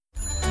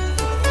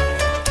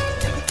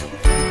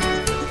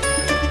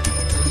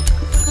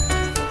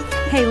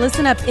Hey,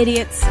 listen up,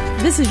 idiots.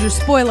 This is your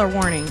spoiler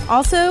warning.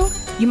 Also,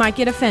 you might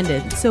get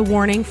offended, so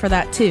warning for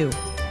that too,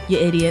 you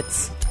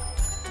idiots.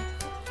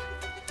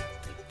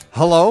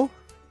 Hello,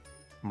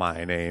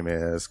 my name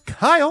is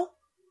Kyle.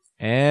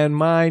 And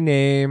my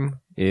name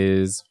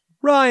is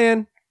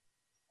Ryan.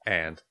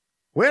 And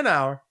when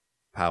our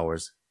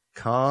powers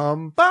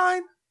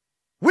combine,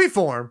 we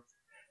form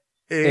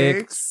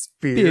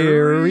Experience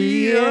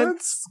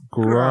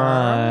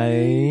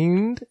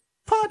Grind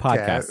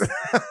Podcast.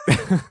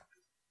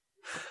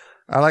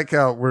 I like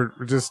how we're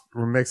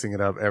mixing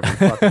it up every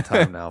fucking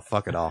time now.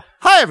 Fuck it all.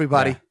 Hi,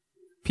 everybody. Yeah.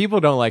 People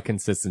don't like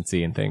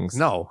consistency in things.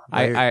 No.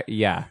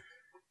 Yeah.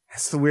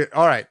 It's the weird.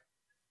 All right.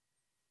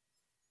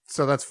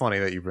 So that's funny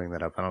that you bring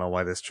that up. I don't know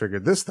why this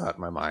triggered this thought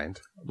in my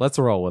mind. Let's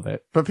roll with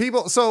it. But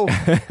so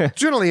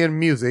generally in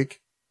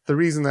music, the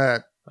reason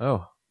that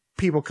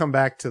people come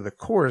back to the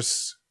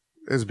chorus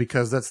is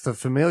because that's the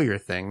familiar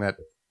thing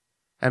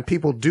and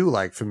people do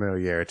like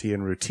familiarity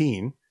and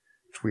routine,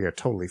 which we are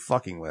totally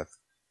fucking with.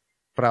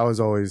 But I was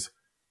always,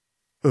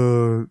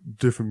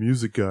 different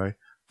music guy.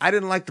 I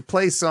didn't like to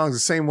play songs the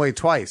same way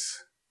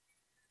twice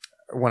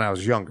when I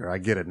was younger. I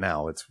get it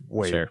now. It's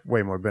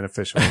way more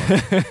beneficial.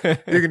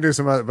 You can do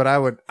some other, but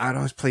I'd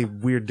always play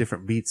weird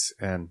different beats.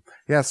 And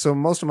yeah, so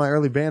most of my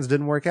early bands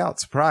didn't work out.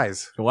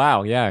 Surprise.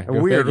 Wow. Yeah.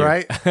 Weird,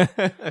 right?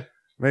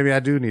 Maybe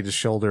I do need to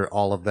shoulder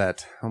all of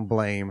that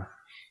blame.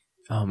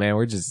 Oh man,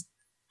 we're just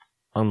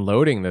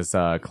unloading this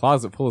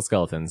closet full of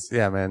skeletons.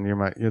 Yeah, man,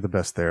 you're the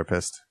best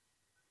therapist.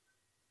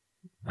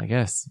 I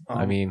guess.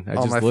 I mean, I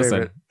all just my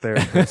listen.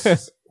 Favorite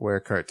therapists wear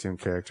cartoon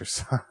character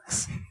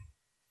songs.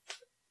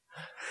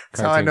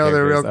 That's how I know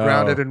they're real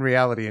grounded in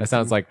reality. That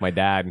sounds like my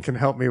dad. Can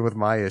help me with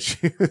my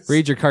issues.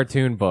 Read your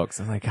cartoon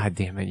books. I'm like, God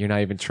damn it, you're not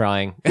even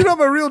trying. You're not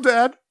my real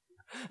dad.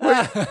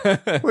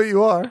 Wait,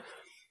 you are.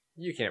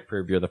 You can't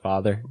prove you're the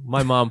father.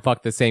 My mom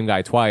fucked the same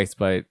guy twice,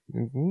 but it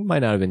might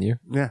not have been you.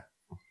 Yeah.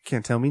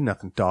 Can't tell me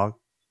nothing, dog.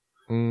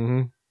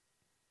 Mm-hmm.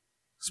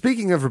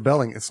 Speaking of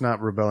rebelling, it's not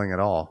rebelling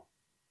at all.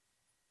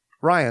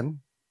 Ryan,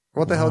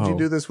 what the hell did you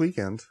do this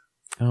weekend?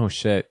 Oh,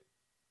 shit.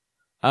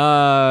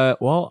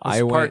 Well,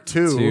 I went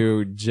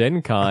to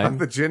Gen Con.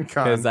 The Gen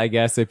Con. Because I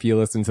guess if you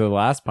listened to the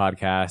last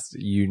podcast,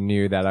 you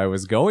knew that I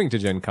was going to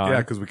Gen Con. Yeah,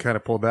 because we kind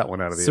of pulled that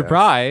one out of the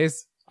Surprise!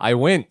 Ass. I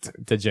went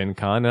to Gen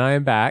Con and I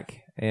am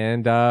back.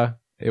 And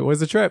it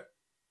was a trip.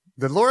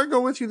 Did Laura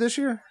go with you this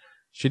year?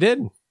 She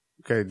did.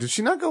 Okay. Did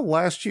she not go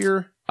last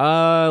year?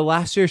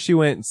 Last year she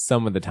went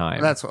some of the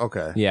time. That's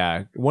okay.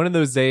 Yeah. One of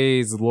those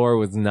days Laura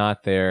was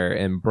not there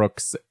and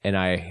Brooks and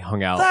I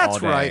hung out all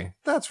day.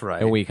 That's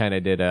right. And we kind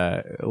of did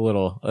a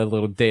little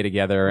day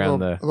together around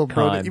the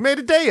con. You made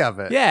a day of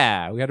it.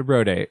 Yeah. We had a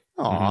bro date.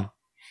 Aw. Mm-hmm.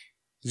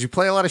 Did you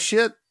play a lot of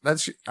shit?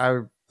 That's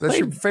your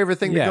favorite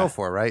thing to go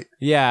for, right?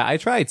 Yeah, I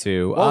tried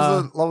to.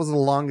 What was the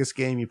longest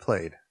game you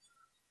played?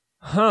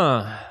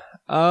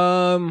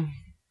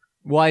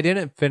 Well, I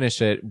didn't finish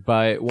it,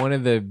 but one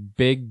of the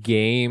big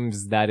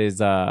games that is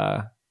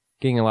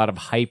getting a lot of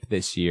hype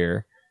this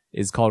year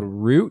is called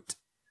Root,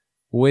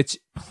 which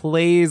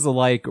plays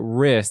like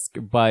Risk,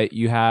 but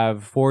you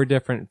have 4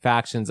 different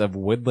factions of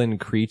woodland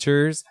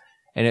creatures,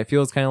 and it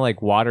feels kind of like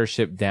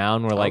Watership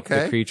Down, where like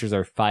the creatures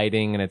are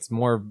fighting, and it's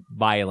more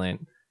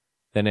violent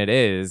than it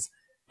is,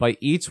 but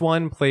each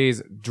one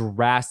plays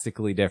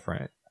drastically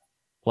different.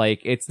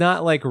 Like, it's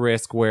not like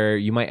Risk where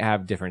you might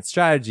have different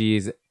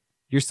strategies.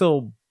 You're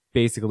still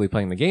basically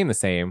playing the game the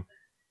same.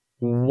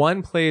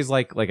 One plays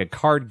like a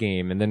card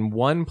game, and then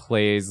one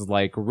plays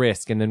like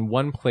Risk, and then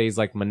one plays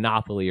like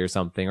Monopoly or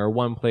something, or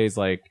one plays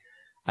like,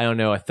 I don't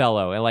know,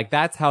 Othello. And like,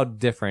 that's how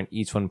different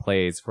each one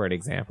plays, for an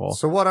example.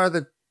 So what are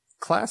the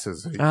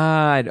classes?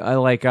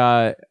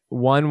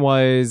 One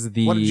was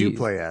what did you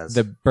play as?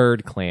 The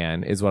Bird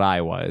Clan is what I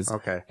was.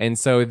 Okay. And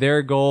so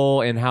their goal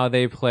and how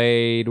they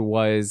played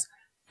was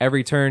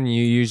every turn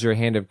you use your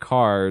hand of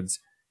cards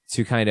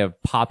to kind of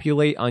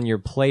populate on your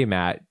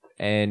playmat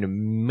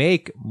and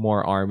make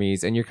more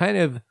armies. And you're kind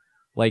of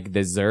like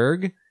the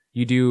Zerg.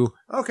 You do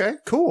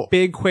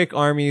big, quick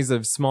armies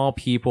of small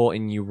people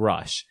and you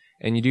rush.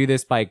 And you do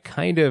this by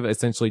kind of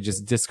essentially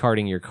just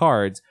discarding your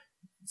cards.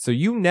 So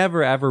you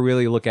never ever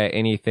really look at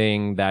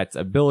anything that's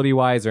ability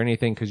wise or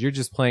anything, because you're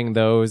just playing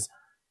those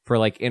for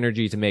like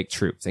energy to make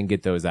troops and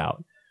get those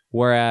out.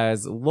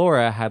 Whereas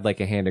Laura had like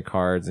a hand of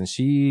cards and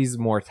she's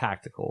more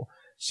tactical.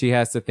 She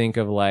has to think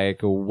of like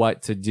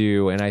what to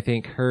do. And I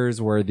think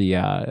hers were the,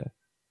 I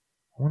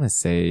want to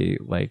say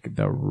like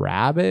the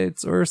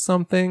rabbits or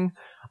something.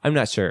 I'm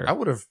not sure. I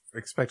would have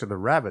expected the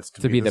rabbits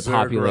to be the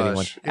populating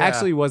one. Yeah.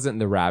 Actually, wasn't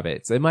the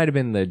rabbits. It might have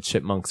been the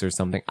chipmunks or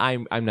something.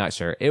 I'm not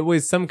sure. It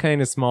was some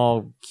kind of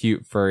small,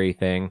 cute, furry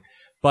thing.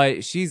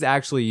 But she's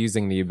actually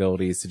using the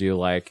abilities to do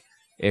like,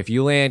 if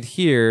you land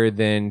here,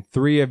 then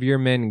 3 of your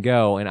men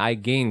go, and I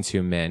gain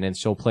 2 men, and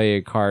she'll play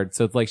a card.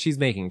 So it's like she's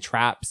making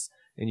traps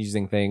and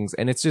using things,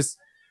 and it's just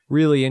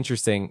really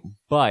interesting.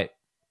 But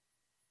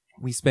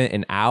we spent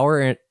an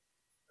hour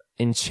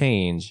and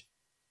change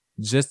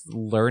just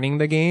learning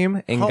the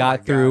game and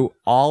got through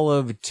all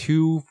of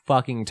 2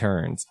 fucking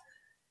turns.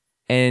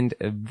 And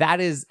that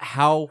is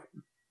how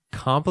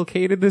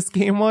complicated this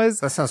game was.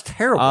 That sounds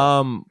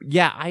terrible.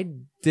 Yeah, I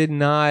did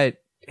not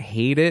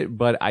hate it,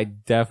 but I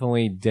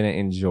definitely didn't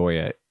enjoy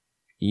it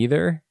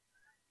either.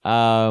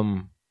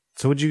 So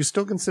would you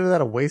still consider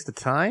that a waste of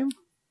time?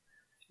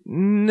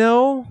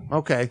 No.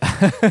 Okay.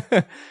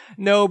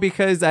 No,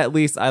 because at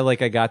least I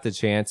got the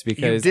chance,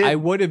 because I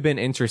would have been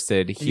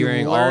interested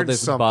hearing all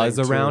this buzz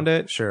around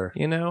it. Sure.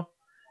 You know?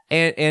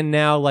 And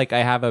now like I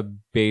have a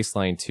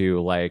baseline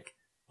too, like,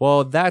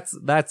 well, that's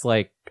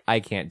like I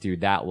can't do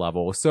that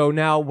level. So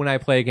now when I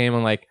play a game,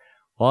 I'm like,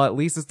 well, at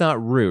least it's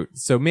not Root.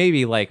 So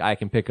maybe like I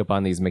can pick up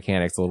on these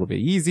mechanics a little bit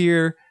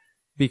easier,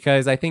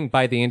 because I think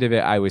by the end of it,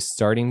 I was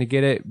starting to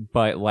get it,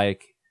 but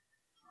like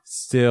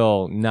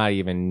still not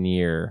even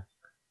near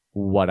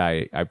what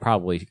I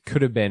probably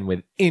could have been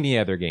with any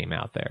other game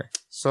out there.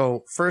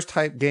 So first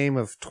hype game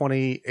of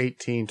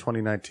 2018,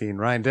 2019,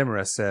 Ryan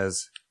Demarest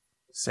says,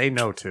 say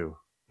no to.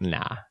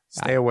 Nah.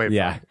 Stay away from.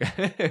 Yeah.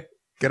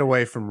 Get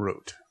away from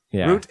Root.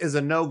 Yeah. Root is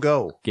a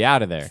no-go. Get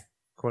out of there.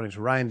 According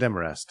to Ryan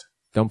Demarest.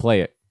 Don't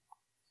play it.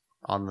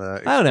 On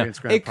the I don't know.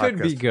 Experience It Ground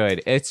could be podcast.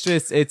 good. It's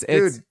just,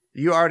 Dude,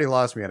 you already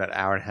lost me at an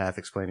hour and a half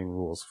explaining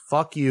rules.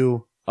 Fuck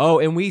you. Oh,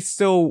 and we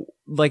still,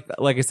 like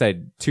I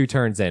said, 2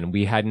 turns in,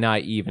 we had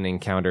not even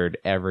encountered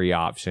every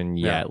option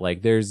yet. Yeah.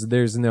 Like,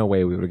 there's no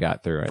way we would have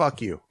got through it.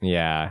 Fuck you.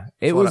 Yeah.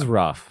 It what was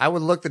rough. I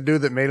would look the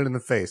dude that made it in the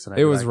face. And I'd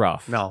It be was like,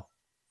 rough. No.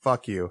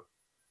 Fuck you.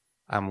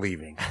 I'm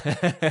leaving.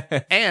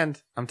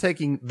 And I'm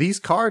taking these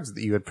cards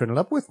that you had printed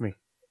up with me.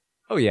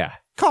 Oh, yeah.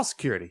 Call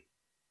security.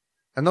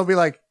 And they'll be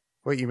like,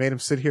 wait, you made him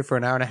sit here for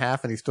an hour and a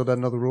half and he still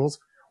doesn't know the rules?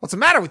 What's the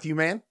matter with you,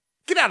 man?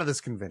 Get out of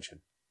this convention.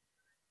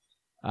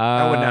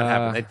 That would not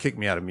happen. They'd kick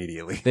me out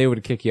immediately. They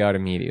would kick you out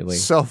immediately.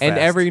 So fast. And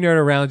every nerd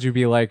around you would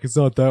be like, it's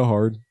not that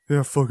hard.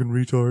 Yeah, fucking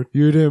retard.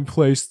 You didn't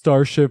play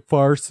Starship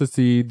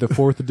Varsity, the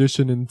 4th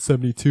edition in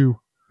 72.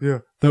 Yeah.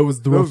 That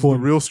was the That was the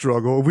real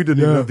struggle. We didn't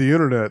even Yeah. have the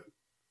internet.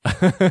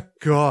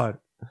 God.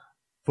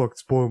 Fuck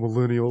spoiled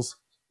millennials.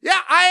 Yeah,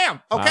 I am.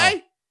 Okay?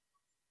 Wow.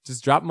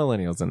 Just drop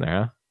millennials in there,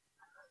 huh?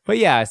 But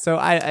yeah, so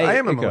I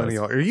am a it goes.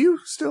 millennial. Are you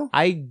still?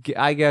 I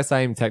guess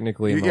I am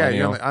technically a Yeah,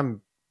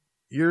 millennial.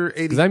 you're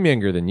Because I'm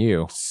younger than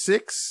you.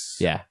 86?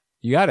 Yeah,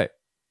 you got it.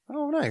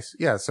 Oh, nice.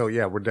 Yeah, so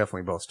yeah, we're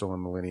definitely both still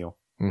in millennial.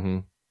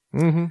 Mm-hmm.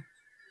 Mm-hmm.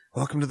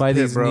 Welcome to the By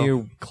pit, these bro.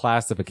 new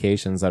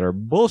classifications that are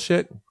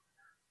bullshit.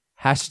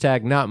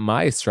 Hashtag not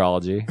my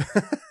astrology.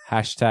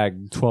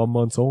 Hashtag 12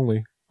 months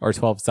only. Or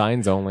 12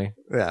 signs only.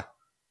 Yeah,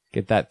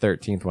 Get that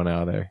 13th one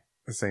out of there.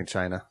 this ain't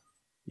China.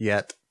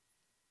 Yet.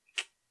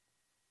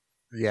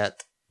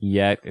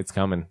 Yet, it's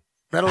coming.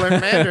 Better learn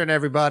Mandarin,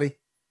 everybody.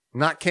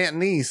 Not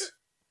Cantonese.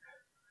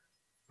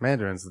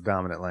 Mandarin's the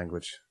dominant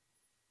language.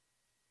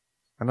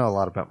 I know a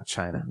lot about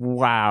China.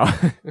 Wow.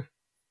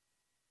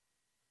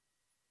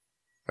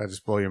 I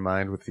just blow your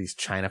mind with these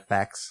China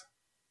facts.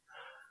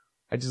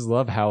 I just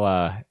love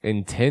how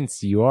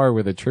intense you are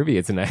with the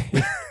trivia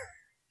tonight.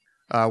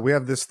 We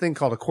have this thing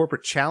called a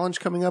corporate challenge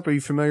coming up. Are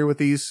you familiar with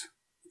these?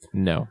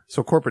 No.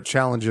 So corporate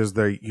challenges,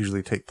 they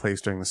usually take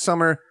place during the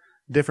summer.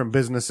 Different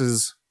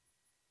businesses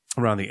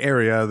around the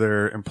area,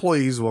 their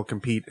employees will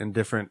compete in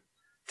different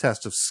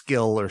tests of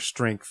skill or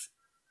strength.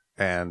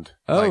 And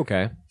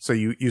Okay. so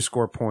you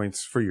score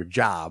points for your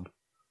job.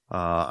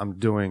 I'm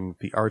doing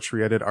the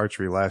archery. I did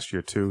archery last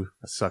year too.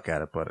 I suck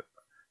at it, but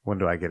when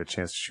do I get a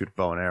chance to shoot a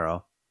bow and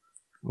arrow?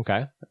 Okay.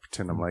 I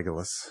pretend I'm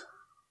Legolas.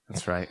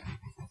 That's right.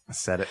 I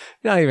said it.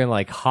 Not even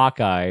like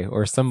Hawkeye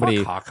or somebody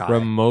Fuck Hawkeye.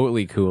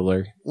 remotely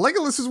cooler.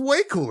 Legolas is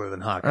way cooler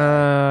than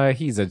Hawkeye.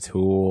 He's a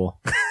tool.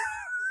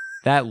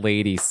 That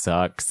lady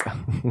sucks.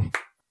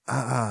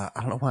 I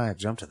don't know why I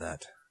jumped to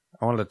that.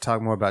 I wanted to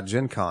talk more about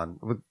Gen Con.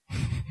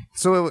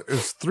 So it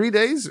was 3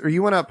 days, or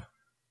you went up?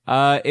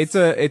 It's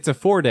a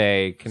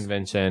 4-day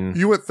convention.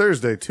 You went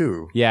Thursday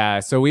too.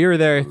 Yeah, so we were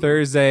there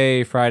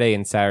Thursday, Friday,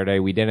 and Saturday.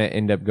 We didn't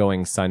end up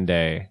going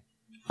Sunday.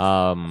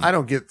 I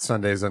don't get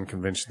Sundays on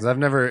conventions. I've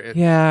never.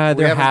 Yeah, we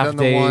they're haven't half done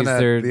the days. one at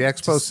They're the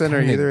Expo just Center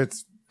kinda either.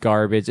 It's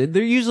garbage.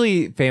 They're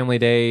usually family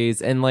days,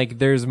 and like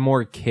there's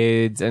more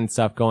kids and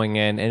stuff going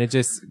in, and it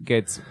just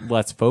gets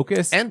less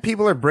focused. and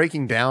people are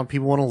breaking down.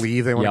 People want to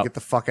leave. They want to Yep. get the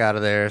fuck out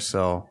of there.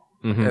 So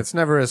Mhm. it's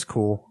never as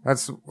cool.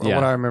 That's Yeah.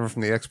 what I remember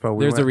from the Expo.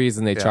 There's a went-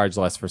 reason they yeah. charge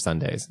less for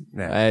Sundays.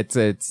 Yeah. It's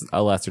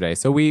a lesser day.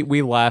 So we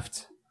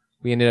left.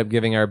 We ended up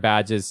giving our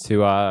badges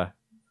to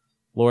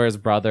Laura's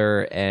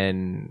brother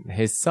and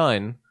his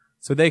son,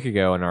 so they could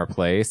go in our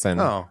place. And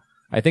Oh,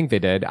 I think they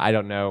did. I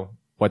don't know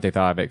what they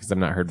thought of it because I've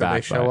not heard did back.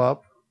 they show but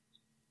up?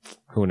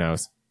 Who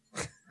knows?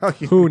 Oh,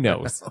 you- Who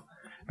knows?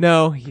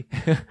 No.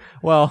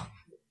 Well.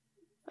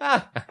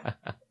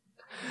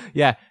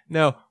 Yeah.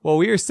 No. Well,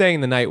 we were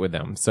staying the night with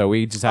them, so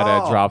we just had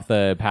to Oh. drop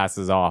the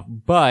passes off.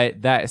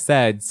 But that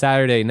said,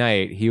 Saturday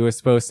night he was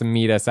supposed to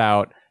meet us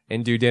out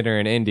and do dinner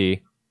in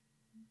Indy.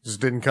 Just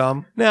didn't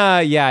come. Nah,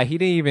 yeah, he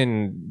didn't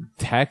even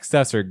text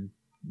us or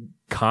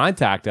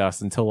contact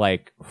us until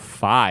like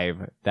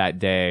 5 that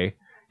day.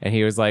 And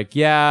he was like,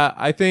 yeah,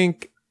 I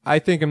think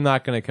I'm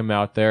not going to come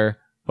out there,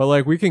 but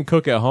like we can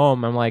cook at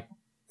home. I'm like,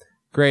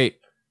 great.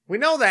 We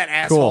know that,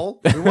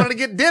 asshole. We wanted to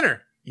get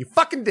dinner. You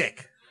fucking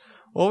dick.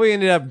 Well, we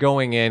ended up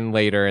going in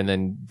later and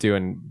then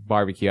doing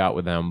barbecue out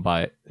with them,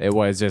 but it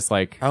was just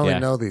like I only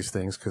know these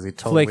things because he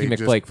told me. Flaky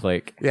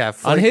McFlake. Yeah,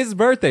 on his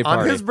birthday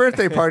party. On his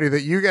birthday party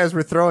that you guys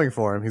were throwing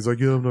for him. He's like,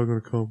 yeah, I'm not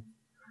going to come.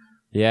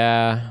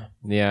 Yeah.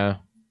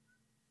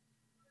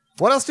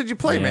 What else did you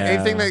play, man?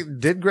 Anything that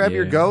did grab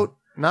your goat?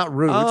 Not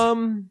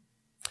Root.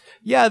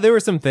 Yeah, there were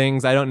some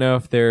things. I don't know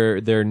if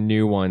they're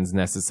new ones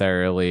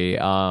necessarily.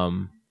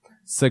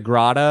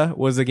 Sagrada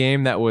was a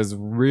game that was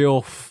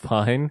real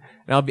fun.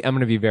 And I'm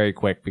going to be very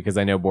quick because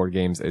I know board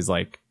games is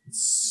like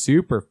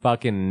super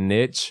fucking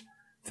niche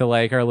to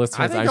like our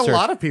listeners. I think a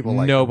lot of people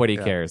like nobody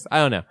cares. I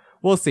don't know.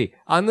 We'll see.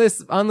 On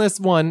this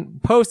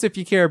one, post if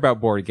you care about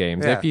board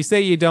games. Yeah. If you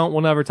say you don't,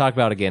 we'll never talk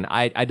about it again.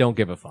 I don't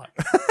give a fuck.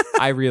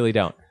 I really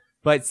don't.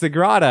 But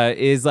Sagrada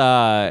is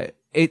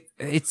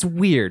it's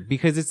weird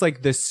because it's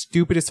like the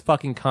stupidest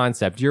fucking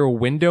concept. You're a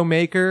window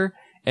maker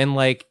in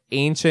like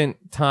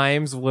ancient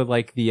times with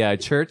like the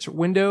church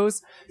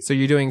windows. So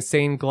you're doing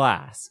stained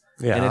glass.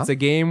 Yeah. And it's a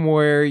game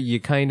where you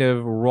kind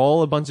of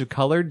roll a bunch of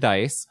colored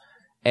dice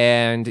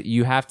and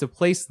you have to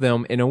place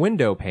them in a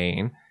window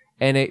pane.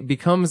 And it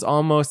becomes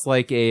almost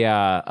like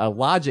a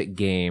logic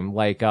game.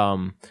 Like,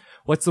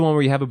 what's the one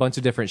where you have a bunch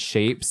of different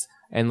shapes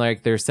and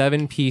like there's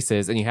 7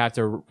 pieces and you have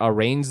to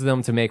arrange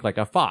them to make like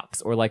a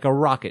fox or like a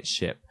rocket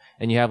ship.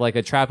 And you have like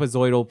a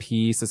trapezoidal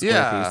piece, a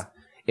square piece.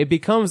 It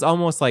becomes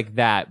almost like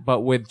that,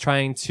 but with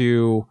trying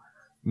to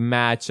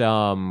match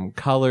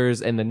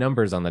colors and the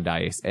numbers on the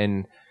dice.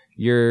 And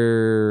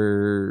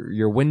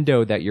your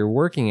window that you're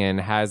working in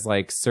has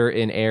like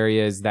certain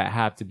areas that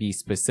have to be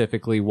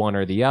specifically one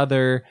or the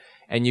other.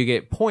 And you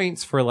get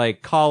points for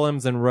like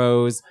columns and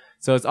rows.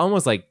 So it's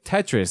almost like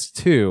Tetris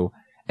too.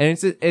 And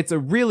it's a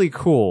really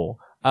cool.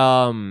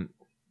 Are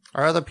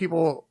other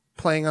people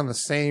playing on the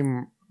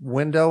same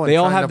window? And they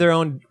all have their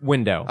own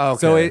window. Okay.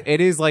 So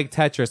it is like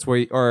Tetris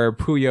or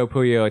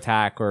Puyo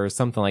Attack or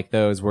something like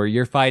those where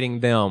you're fighting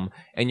them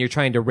and you're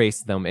trying to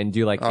race them and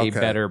do like a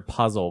better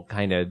puzzle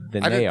kind of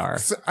than they are.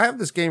 I have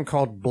this game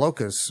called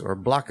Blocus or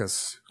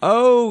Blockus.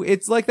 Oh,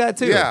 it's like that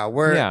too.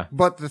 Yeah,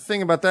 but the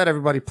thing about that,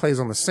 everybody plays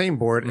on the same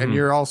board and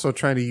you're also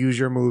trying to use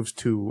your moves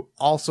to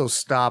also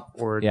stop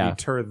or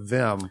deter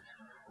them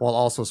while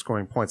also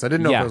scoring points. I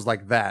didn't know if it was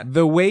like that.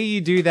 The way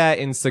you do that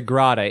in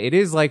Sagrada, it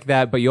is like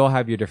that, but you all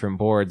have your different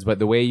boards. But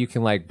the way you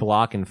can like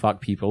block and fuck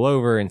people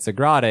over in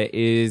Sagrada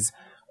is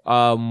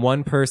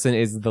one person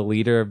is the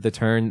leader of the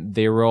turn.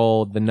 They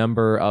roll the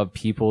number of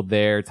people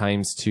there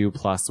times 2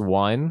 plus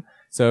 1.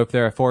 So if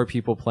there are 4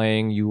 people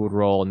playing, you would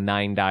roll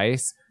 9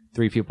 dice.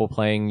 3 people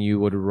playing, you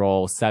would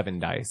roll 7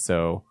 dice.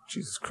 So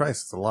Jesus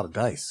Christ, it's a lot of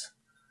dice.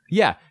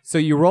 Yeah. So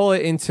you roll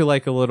it into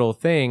like a little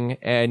thing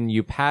and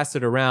you pass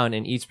it around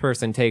and each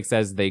person takes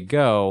as they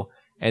go.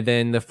 And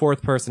then the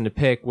 4th person to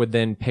pick would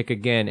then pick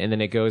again and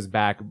then it goes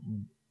back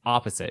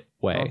opposite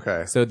way.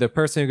 Okay. So the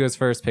person who goes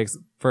first picks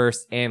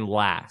first and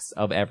last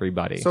of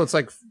everybody. So it's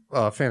like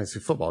fantasy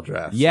football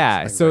drafts.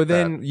 Yeah. So like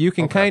then you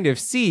can kind of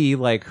see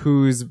like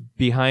who's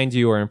behind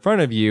you or in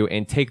front of you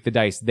and take the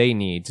dice they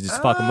need to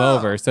just fuck them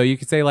over. So you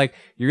could say like,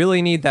 you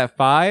really need that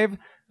 5.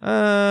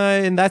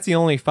 And that's the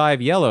only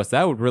 5 yellow, so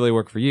that would really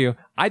work for you.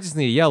 I just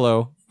need a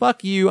yellow.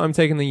 Fuck you, I'm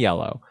taking the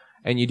yellow.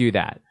 And you do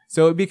that.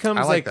 So it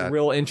becomes like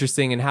real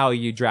interesting in how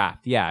you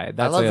draft. Yeah,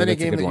 that's I love any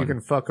game that one. you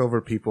can fuck over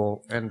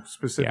people, and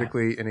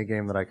specifically any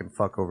game that I can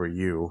fuck over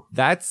you.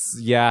 That's,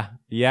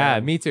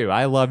 me too.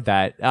 I love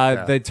that.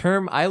 The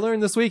term I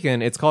learned this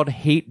weekend, it's called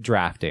hate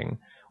drafting.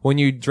 When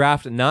you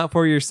draft not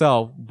for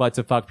yourself, but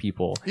to fuck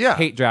people. Yeah.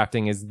 Hate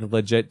drafting is the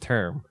legit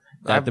term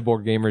that the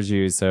board gamers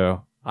use,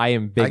 so I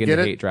am big into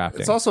hate drafting.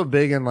 It's also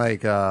big in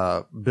like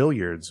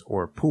billiards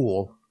or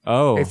pool.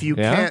 Oh, if you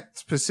can't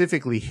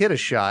specifically hit a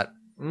shot,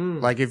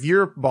 like if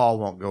your ball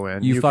won't go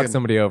in, you fuck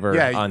somebody over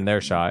on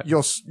their shot.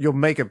 You'll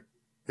make a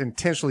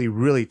intentionally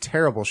really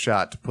terrible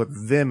shot to put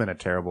them in a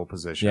terrible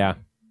position.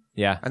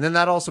 Yeah. And then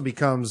that also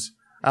becomes.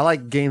 I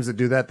like games that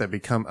do that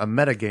become a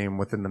meta game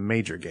within the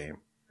major game.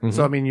 Mm-hmm.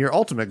 So I mean, your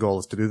ultimate goal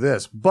is to do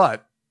this,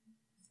 but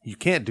you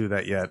can't do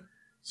that yet.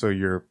 So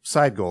your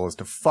side goal is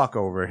to fuck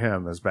over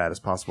him as bad as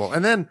possible.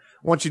 And then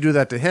once you do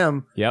that to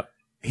him,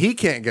 he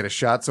can't get a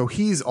shot. So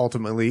he's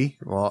ultimately,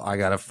 well, I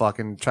got to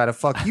fucking try to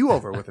fuck you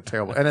over with a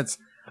terrible. And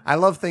I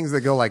love things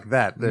that go like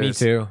that. Me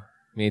too.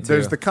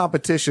 There's the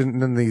competition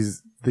and then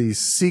these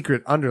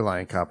secret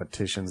underlying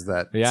competitions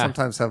that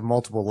sometimes have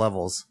multiple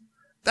levels.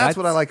 That's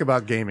what I like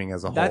about gaming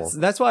as a whole.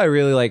 That's why I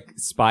really like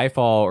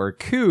Spyfall or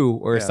Coup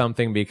or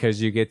something,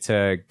 because you get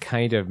to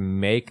kind of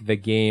make the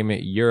game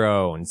your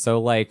own.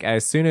 So like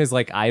as soon as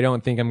like I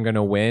don't think I'm going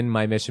to win,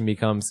 my mission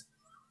becomes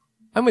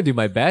I'm going to do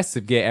my best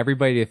to get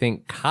everybody to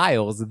think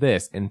Kyle's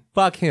this and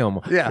fuck him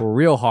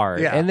real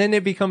hard. Yeah. And then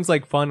it becomes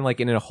like fun, like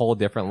in a whole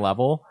different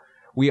level.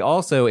 We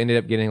also ended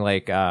up getting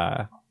like,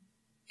 I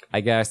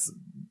guess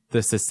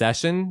the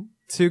succession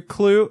to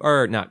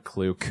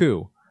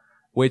Coup,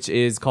 which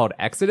is called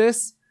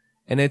Exodus.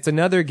 And it's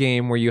another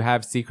game where you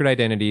have secret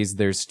identities.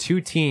 There's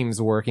 2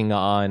 teams working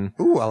on.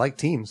 Ooh, I like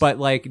teams. But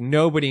like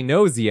nobody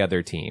knows the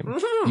other team.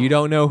 Mm-hmm. You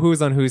don't know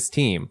who's on whose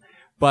team.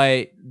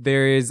 but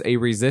there is a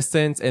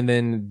resistance and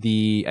then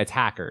the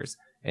attackers.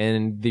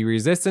 And the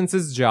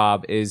resistance's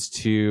job is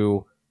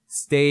to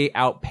stay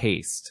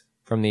outpaced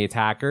from the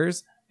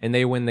attackers, and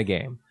they win the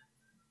game.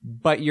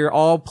 But you're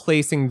all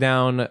placing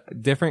down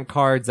different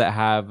cards that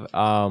have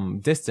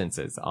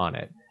distances on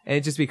it. And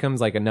it just becomes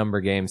like a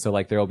number game. So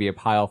like there will be a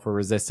pile for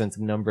resistance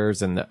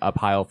numbers and a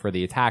pile for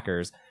the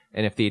attackers.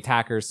 And if the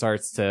attacker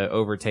starts to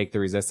overtake the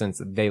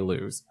resistance, they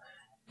lose.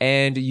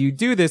 And you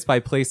do this by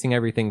placing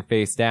everything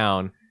face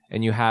down,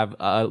 and you have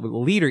a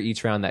leader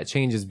each round that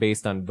changes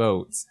based on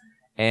votes.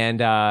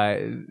 And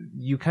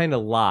you kind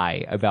of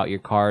lie about your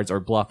cards or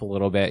bluff a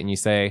little bit, and you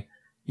say,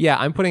 yeah,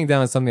 I'm putting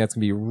down something that's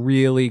going to be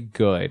really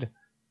good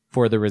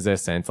for the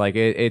resistance. Like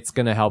it's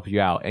going to help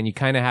you out. And you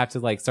kind of have to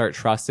like start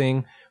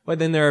trusting, but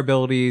then there are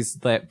abilities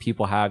that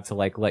people have to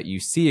like let you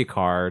see a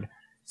card.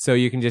 So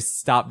you can just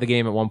stop the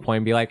game at one point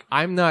and be like,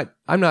 I'm not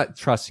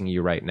trusting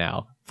you right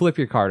now. Flip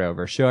your card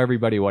over, show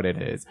everybody what it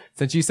is.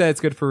 Since you said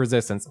it's good for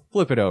resistance,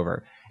 flip it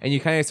over. And you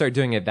kind of start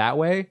doing it that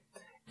way.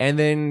 And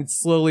then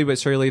slowly but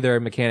surely there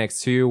are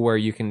mechanics too where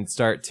you can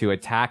start to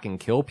attack and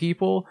kill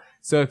people.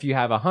 So if you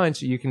have a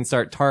hunch, you can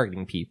start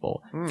targeting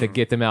people to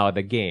get them out of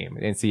the game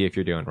and see if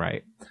you're doing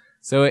right.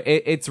 So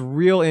it's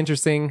real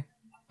interesting.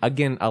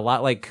 Again, a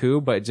lot like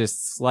Coup, but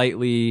just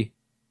slightly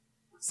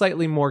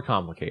more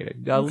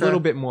complicated. A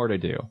little bit more to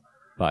do.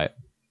 But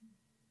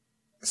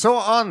so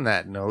on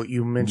that note,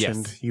 you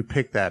mentioned you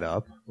picked that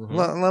up.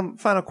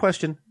 Final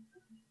question: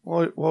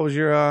 What was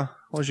your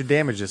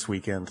damage this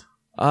weekend?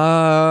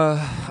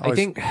 I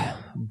think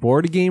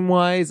board game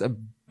wise,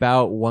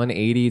 about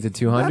 180 to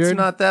 200. That's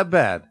not that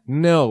bad.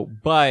 No,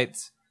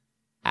 but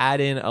add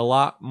in a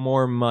lot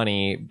more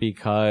money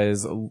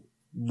because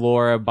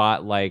Laura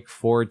bought like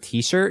 4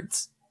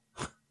 t-shirts.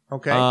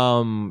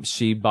 Okay.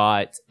 She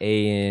bought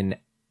and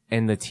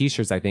the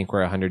t-shirts I think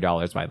were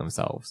 $100 by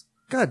themselves.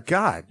 Good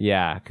God.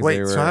 Yeah.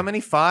 Wait, so how many?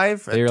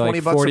 5? They were like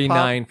 $20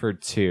 $49 for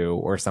 2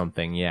 or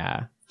something.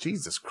 Yeah.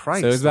 Jesus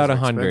Christ. So it was about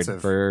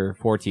 100 for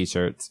 4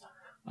 t-shirts.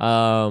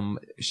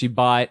 She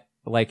bought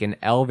like an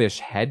Elvish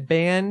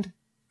headband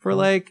for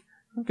like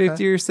 $50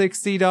 or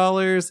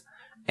 $60.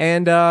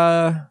 And,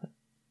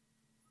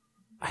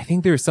 I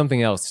think there was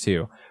something else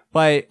too.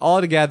 But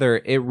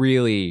altogether, it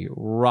really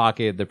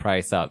rocketed the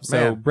price up.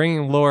 So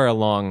bringing Laura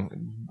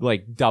along,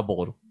 like,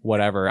 doubled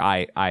whatever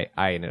I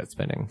ended up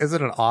spending.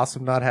 Isn't it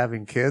awesome not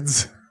having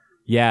kids?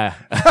 Yeah.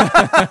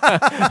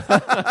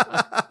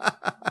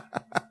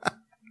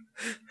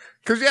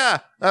 Because,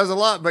 that was a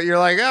lot. But you're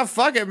like,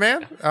 fuck it,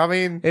 man. I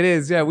mean. It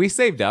is, yeah. We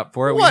saved up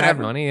for it. Whatever. We had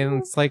money.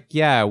 And it's like,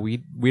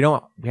 we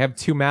have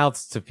 2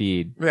 mouths to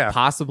feed. Yeah.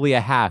 Possibly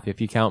a half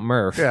if you count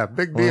Murph. Yeah,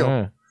 big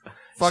deal.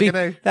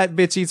 That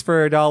bitch eats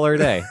for $1 a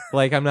day.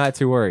 Like, I'm not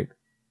too worried.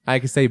 I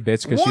can say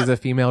bitch because she's a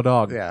female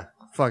dog. Yeah.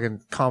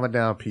 Fucking calm it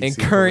down, PC. In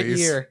current police.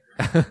 year.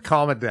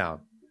 Calm it down.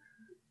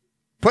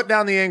 Put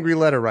down the angry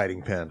letter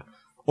writing pen.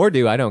 Or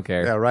I don't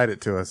care. Yeah, write it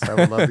to us. I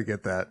would love to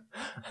get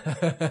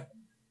that.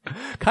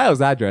 Kyle's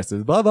address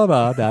is blah, blah,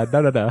 blah, da,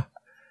 da, da, da.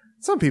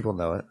 Some people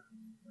know it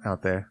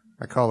out there.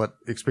 I call it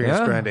Experience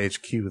Grand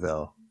HQ,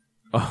 though.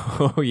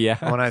 Oh,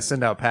 yeah. When I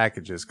send out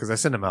packages, because I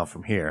send them out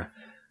from here.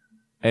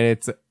 And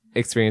it's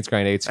Experience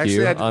Grind HQ.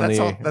 Actually,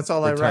 that's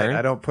all I write.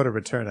 I don't put a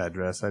return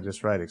address. I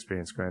just write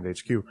Experience Grind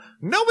HQ.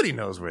 Nobody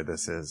knows where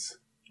this is.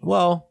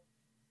 Well,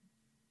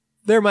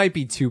 there might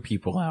be 2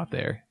 people out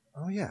there.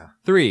 Oh, yeah.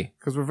 3.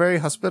 Because we're very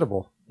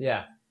hospitable.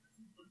 Yeah.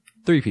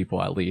 3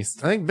 people at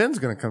least. I think Ben's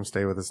going to come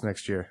stay with us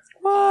next year.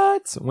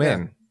 What? When?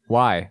 Yeah.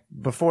 Why?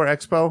 Before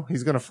Expo,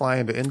 he's going to fly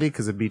into Indy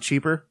because it'd be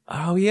cheaper.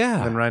 Oh,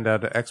 yeah. Than ride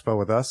out to Expo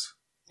with us.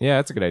 Yeah,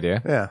 that's a good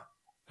idea. Yeah.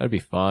 That'd be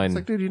fun. It's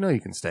like, dude, you know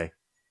you can stay.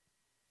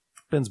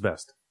 Ben's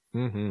best.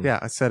 Mm-hmm. Yeah,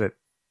 I said it.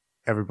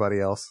 Everybody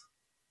else.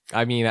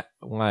 I mean,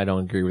 I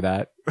don't agree with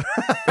that.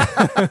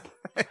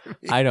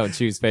 I don't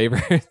choose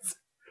favorites.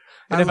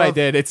 And I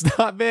did, it's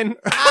not been.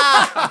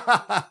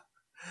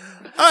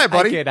 All right,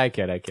 buddy. I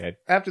kid.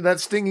 After that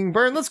stinging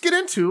burn, let's get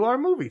into our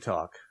movie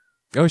talk.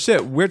 Oh,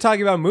 shit. We're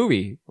talking about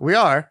movie. We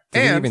are.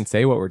 Did we even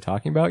say what we're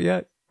talking about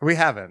yet? We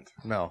haven't.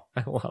 No.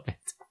 I love it.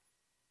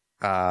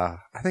 I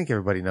think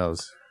everybody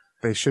knows.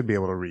 They should be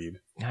able to read.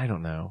 I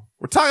don't know.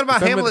 We're talking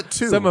about Hamlet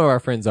 2. Some of our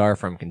friends are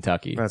from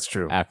Kentucky. That's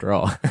true. After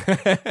all.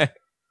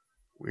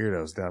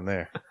 Weirdos down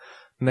there.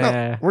 Nah.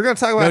 No, we're going to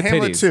talk about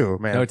Hamlet 2,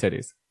 man. No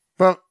titties.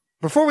 But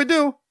before we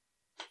do,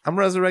 I'm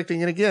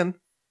resurrecting it again.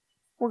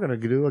 We're going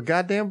to do a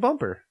goddamn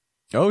bumper.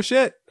 Oh,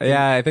 shit.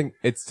 Yeah, I think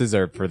it's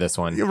deserved for this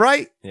one. You're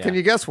right. Yeah. Can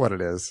you guess what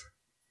it is?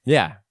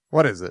 Yeah.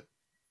 What is it?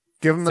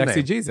 Give them the Sexy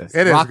name. Jesus.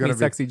 It is Rock going Me to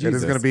be Sexy Jesus. It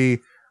is going to be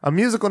a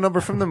musical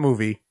number from the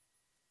movie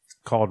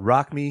called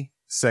Rock Me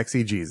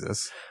Sexy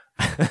Jesus.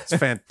 It's a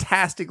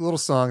fantastic little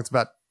song. It's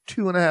about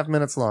 2.5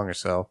 minutes long or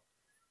so.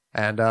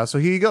 And so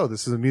here you go.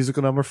 This is a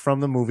musical number from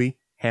the movie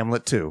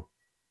Hamlet 2.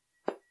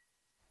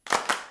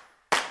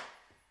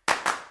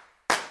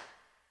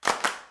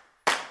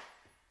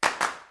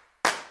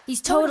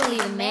 He's totally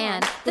the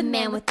man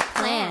with the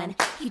plan.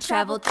 He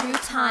traveled through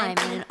time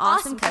in an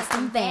awesome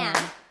custom van.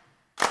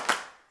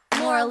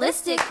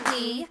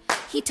 Moralistically,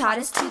 He taught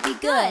us to be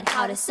good,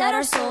 how to set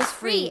our souls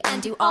free,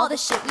 and do all the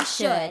shit we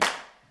should.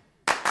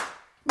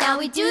 Now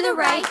we do the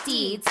right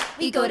deeds,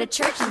 we go to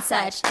church and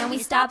such, and we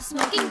stop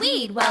smoking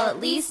weed, well at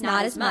least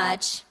not as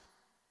much.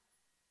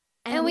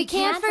 And we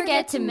can't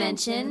forget to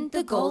mention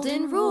the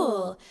golden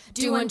rule.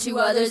 Do unto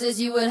others as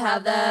you would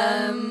have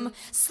them.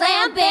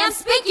 Slam, bam,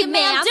 spank you,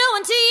 ma'am, do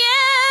unto you!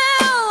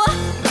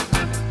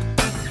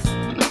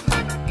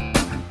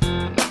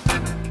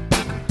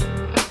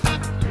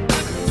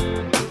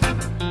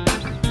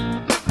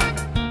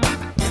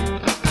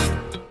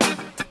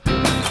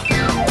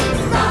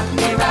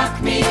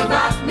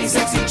 Rock me,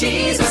 sexy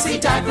Jesus, he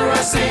died for our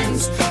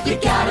sins. You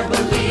gotta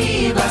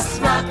believe us.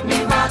 Rock me,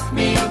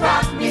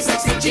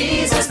 sexy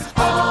Jesus,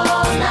 all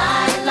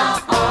night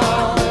long.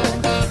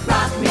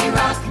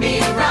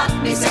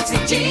 Rock me, sexy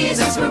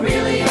Jesus, we're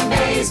really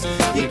amazed.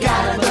 You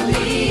gotta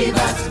believe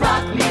us.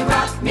 Rock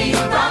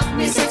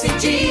me, sexy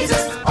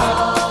Jesus,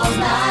 all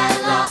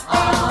night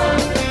long.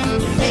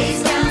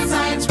 Lays down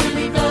science,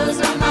 really blows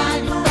my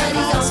mind, but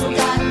he also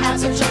got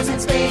abs of shows in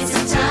space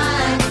and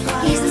time.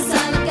 He's the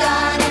son of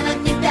God, and I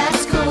think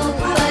that's cool,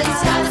 but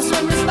he's got a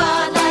swimmer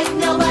spot like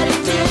nobody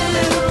do.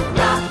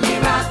 Rock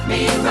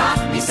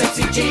me,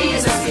 sexy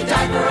Jesus, he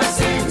died for our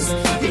sins.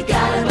 You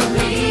gotta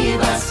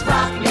believe us.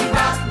 Rock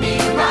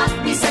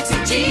me, sexy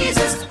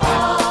Jesus,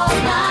 all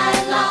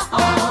night long.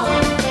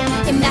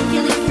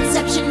 Immaculate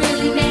conception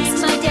really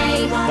makes my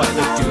day, but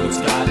the dude's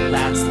got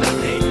lats that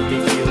make me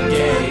feel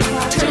gay.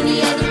 Turn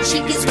the other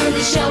cheek is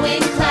really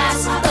showing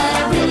class, but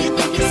I really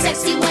think it's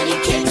sexy when he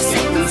kicks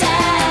Satan's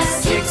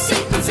ass. Kick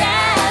Satan's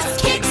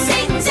ass, kick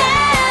Satan's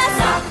ass.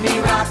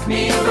 Rock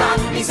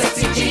me,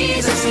 sexy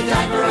Jesus, he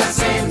died for our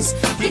sins.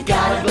 You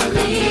gotta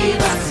believe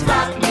us.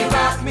 Rock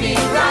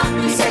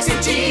me, sexy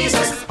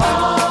Jesus,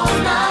 all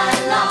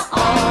night long.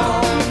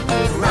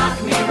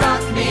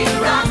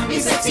 Rock me,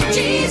 sexy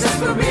Jesus,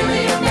 we're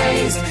really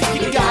amazed.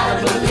 You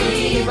gotta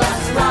believe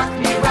us. Rock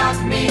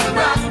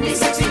me,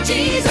 sexy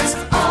Jesus,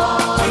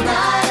 all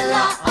night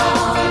long.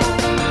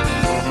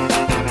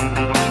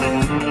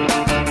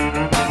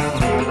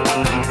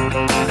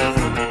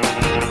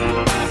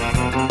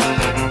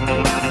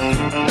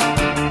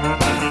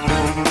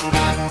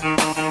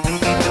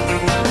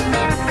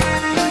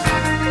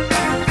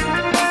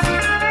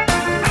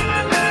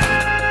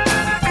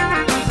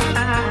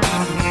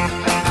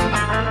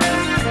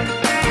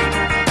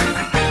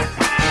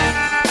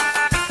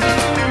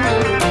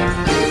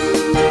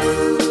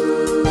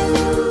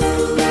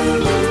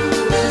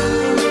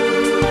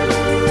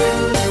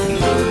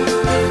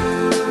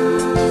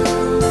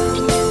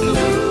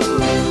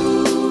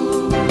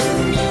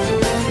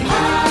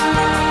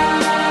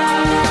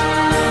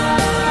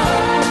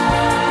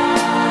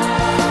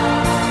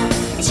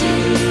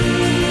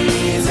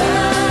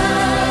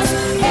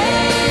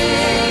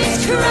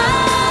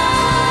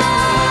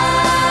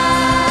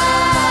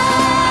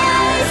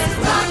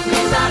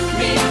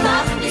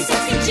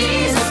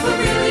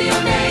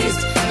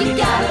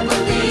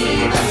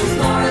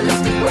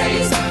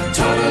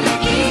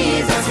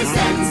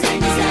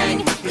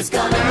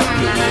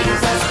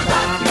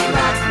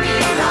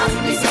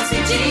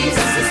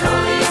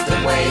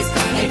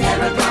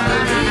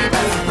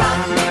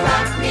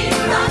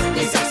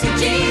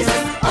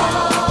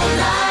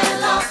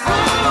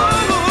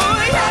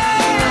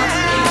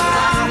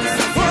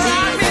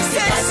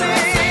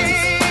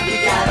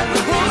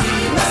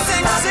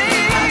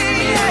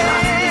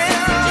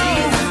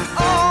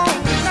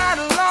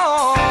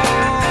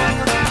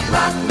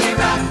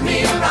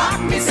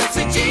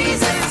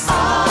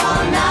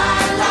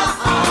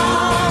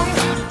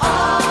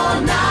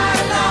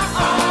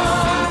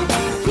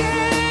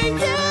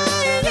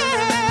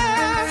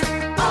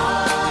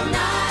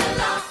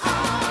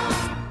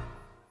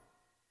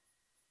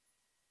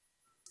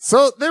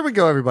 So there we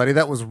go, everybody.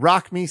 That was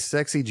Rock Me,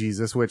 Sexy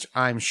Jesus, which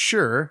I'm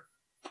sure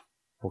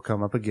will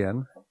come up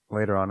again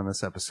later on in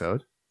this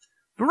episode.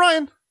 But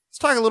Ryan, let's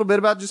talk a little bit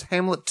about just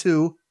Hamlet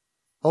 2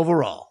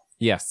 overall.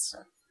 Yes.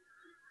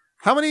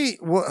 How many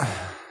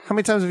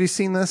times have you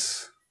seen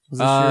this?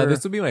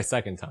 This will be my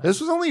second time.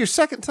 This was only your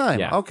second time?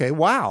 Yeah. Okay,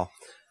 wow.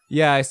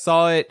 Yeah, I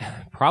saw it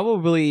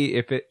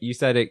probably, you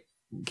said it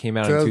came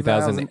out in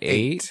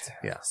 2008.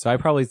 Yeah. So I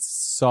probably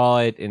saw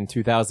it in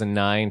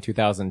 2009,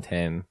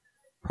 2010.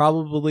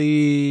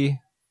 Probably,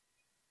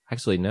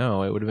 actually,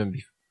 no, it would have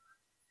been,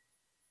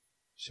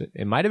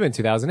 it might have been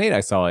 2008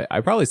 I saw it.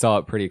 I probably saw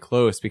it pretty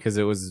close because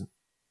it was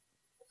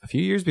a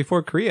few years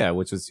before Korea,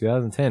 which was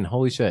 2010.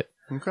 Holy shit.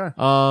 Okay.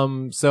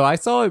 So I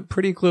saw it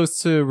pretty close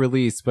to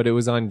release, but it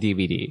was on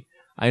DVD.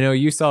 I know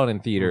you saw it in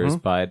theaters,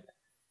 but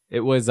it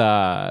was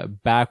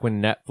back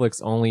when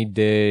Netflix only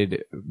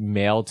did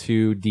mail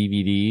to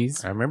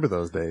DVDs. I remember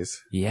those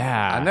days.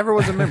 Yeah. I never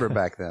was a member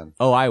back then.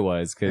 Oh, I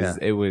was, because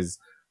it was,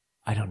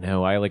 I don't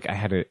know. I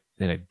had an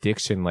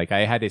addiction. Like,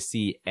 I had to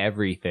see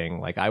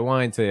everything. Like, I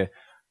wanted to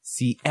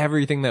see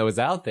everything that was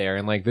out there.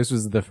 And like, this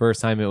was the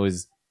first time it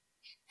was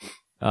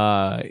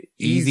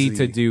easy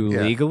to do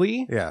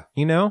legally. Yeah.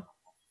 You know?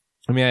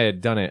 I mean, I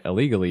had done it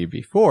illegally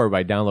before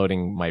by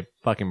downloading my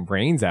fucking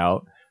brains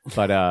out.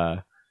 But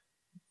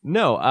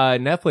No,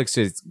 Netflix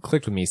just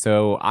clicked with me.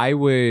 So I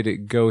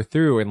would go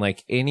through and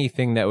like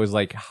anything that was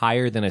like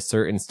higher than a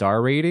certain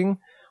star rating,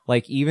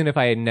 like even if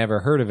I had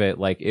never heard of it,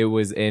 like it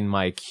was in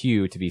my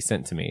queue to be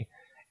sent to me.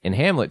 And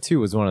Hamlet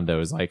 2 was one of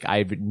those. Like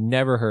I've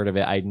never heard of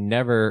it. I'd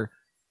never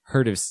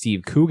heard of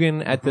Steve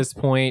Coogan at this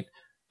point.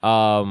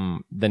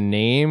 The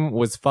name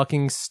was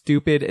fucking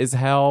stupid as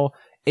hell.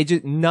 It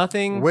just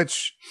nothing.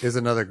 Which is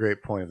another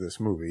great point of this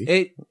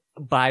movie.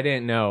 But I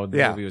didn't know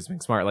the movie was being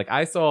smart. Like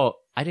I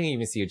didn't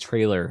even see a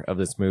trailer of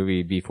this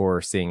movie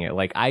before seeing it.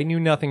 Like I knew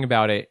nothing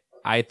about it.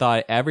 I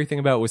thought everything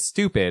about it was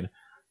stupid,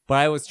 but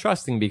I was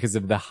trusting because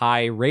of the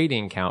high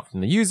rating count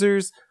from the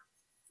users.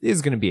 It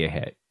is going to be a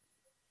hit.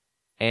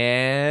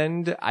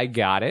 And I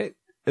got it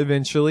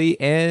eventually,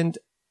 and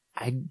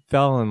I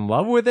fell in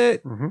love with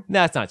it. Mm-hmm.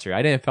 That's not true.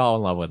 I didn't fall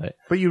in love with it.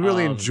 But you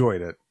really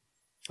enjoyed it.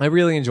 I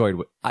really enjoyed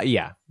it.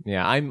 Yeah.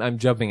 I'm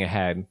jumping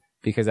ahead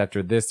because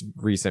after this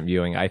recent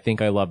viewing, I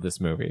think I love this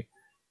movie.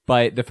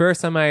 But the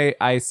first time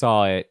I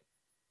saw it,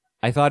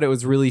 I thought it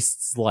was really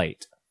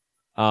slight.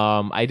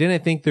 I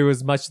didn't think there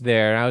was much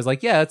there, and I was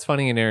like, yeah, that's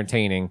funny and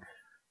entertaining.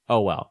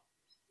 Oh well.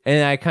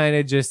 And I kind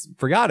of just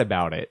forgot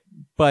about it.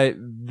 But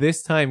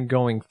this time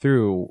going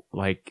through,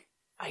 like,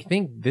 I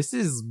think this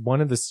is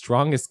one of the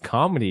strongest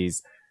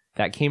comedies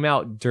that came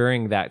out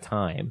during that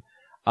time.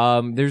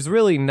 There's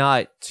really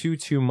not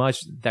too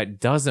much that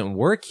doesn't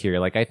work here.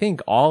 Like, I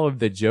think all of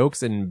the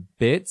jokes and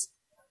bits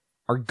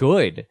are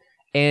good.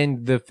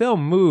 And the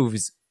film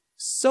moves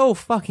so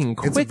fucking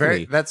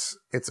quickly.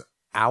 It's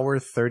hour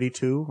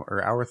 32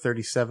 or hour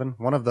 37,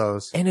 one of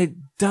those. And it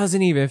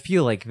doesn't even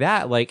feel like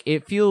that. Like,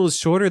 it feels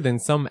shorter than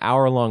some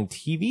hour-long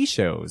TV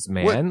shows,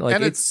 man. Like,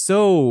 that's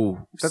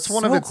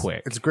one of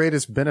its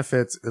greatest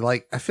benefits.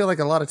 Like, I feel like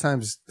a lot of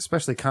times,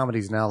 especially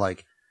comedies now,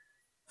 like,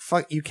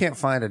 fuck, you can't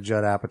find a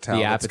Judd Apatow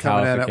that's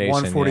coming in at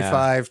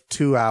 1:45,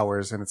 2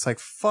 hours, and it's like,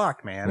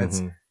 fuck, man,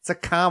 it's a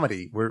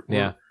comedy. We're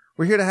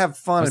here to have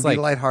fun and be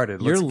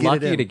lighthearted. You're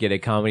lucky to get a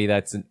comedy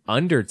that's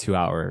under 2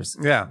 hours.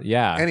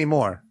 Yeah.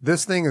 Anymore.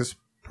 This thing is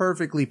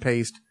perfectly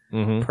paced,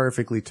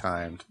 perfectly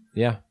timed.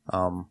 Yeah.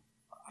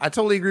 I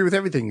totally agree with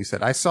everything you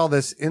said. I saw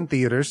this in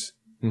theaters,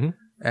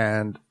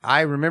 and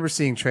I remember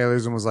seeing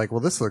trailers and was like, well,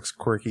 this looks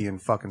quirky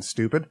and fucking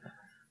stupid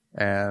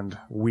and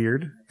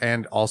weird,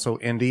 and also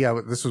indie.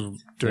 This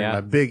was during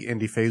my big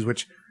indie phase,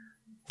 which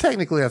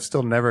technically I've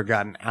still never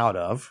gotten out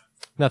of.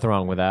 Nothing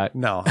wrong with that.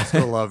 No, I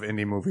still love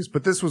indie movies,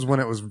 but this was when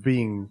it was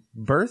being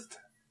birthed.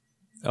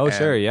 Oh,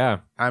 sure, yeah.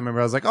 I remember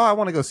I was like, oh, I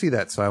want to go see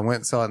that. So I went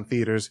and saw it in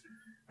theaters.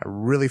 I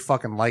really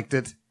fucking liked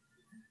it.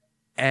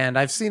 And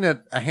I've seen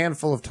it a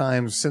handful of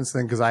times since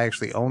then because I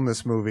actually own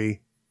this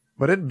movie.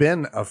 But it'd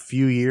been a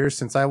few years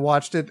since I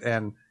watched it,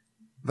 and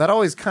that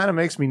always kind of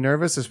makes me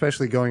nervous,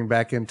 especially going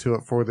back into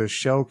it for this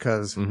show,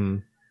 because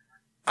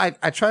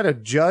I try to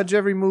judge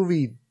every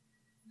movie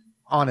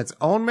on its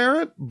own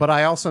merit, but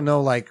I also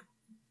know, like,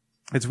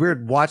 it's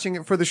weird watching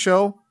it for the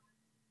show.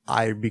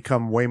 I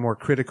become way more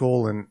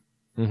critical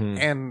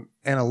and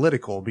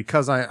analytical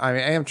because I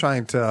am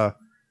trying to,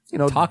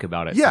 talk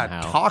about it. Yeah,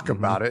 somehow. talk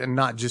about it and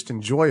not just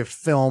enjoy a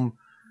film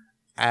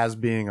as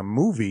being a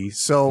movie.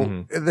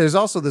 So there's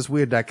also this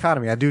weird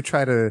dichotomy. I do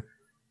try to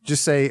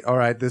just say, all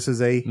right, this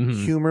is a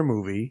humor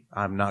movie.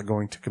 I'm not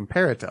going to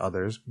compare it to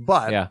others,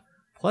 but yeah.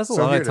 Plus, a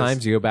lot of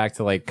times you go back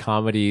to like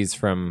comedies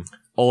from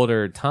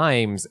older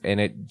times, and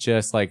it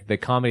just like the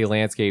comedy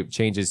landscape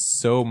changes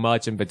so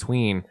much in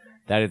between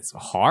that it's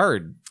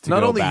hard to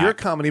not go only back. your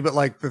comedy, but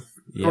like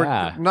or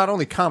not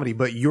only comedy,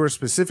 but your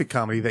specific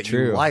comedy that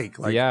you like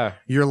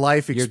your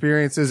life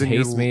experiences and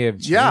your taste may have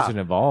changed and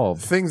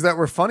evolved. Things that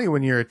were funny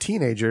when you're a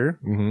teenager.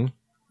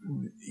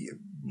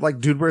 Like,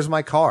 Dude, Where's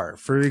My Car,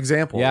 for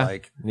example.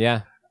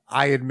 Yeah.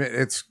 I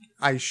admit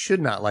I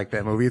should not like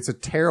that movie. It's a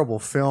terrible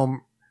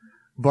film,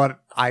 but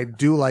I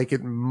do like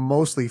it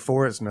mostly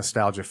for its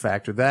nostalgia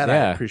factor that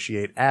I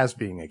appreciate as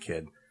being a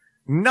kid.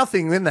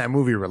 Nothing in that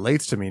movie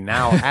relates to me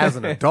now as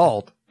an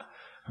adult,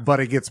 but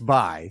it gets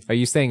by. Are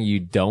you saying you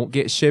don't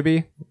get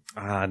shibby?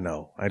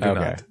 No, I do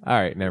not. All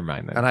right, never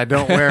mind then. And I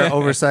don't wear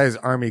oversized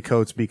army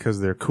coats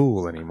because they're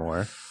cool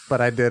anymore,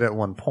 but I did at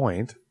one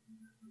point.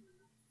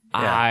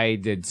 Yeah. I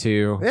did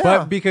too, Yeah.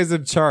 but because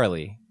of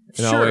Charlie.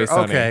 Sure, Always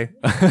Sunny.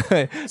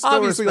 okay.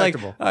 Obviously, like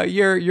respectable.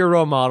 your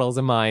role models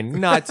and mine,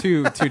 not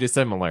too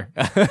dissimilar.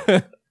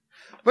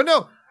 But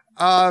no,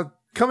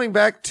 coming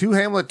back to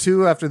Hamlet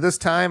 2 after this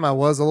time, I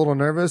was a little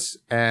nervous,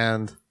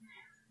 and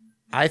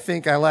I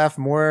think I laughed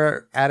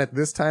more at it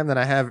this time than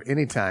I have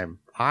any time.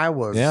 I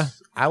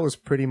was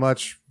pretty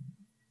much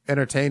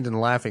entertained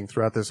and laughing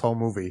throughout this whole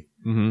movie.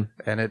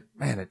 And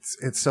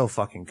it's so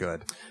fucking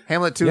good.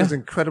 Hamlet 2 is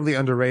incredibly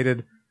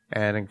underrated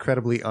and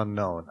incredibly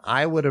unknown.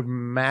 I would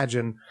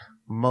imagine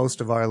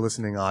most of our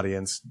listening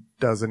audience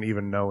doesn't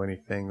even know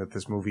anything that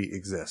this movie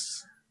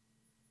exists.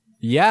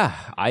 Yeah,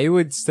 I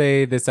would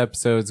say this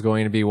episode's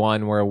going to be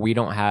one where we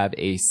don't have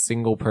a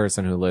single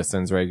person who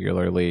listens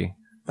regularly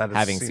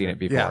having seen it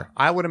before. Yeah,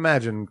 I would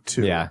imagine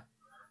too. Yeah.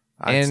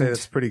 I'd say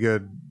that's pretty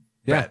good.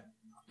 Yeah. Bet.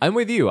 I'm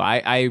with you.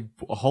 I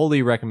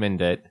wholly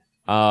recommend it.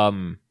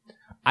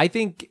 I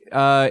think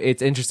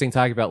it's interesting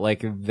talking about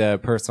like the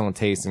personal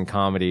taste in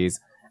comedies.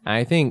 And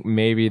I think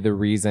maybe the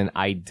reason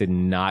I did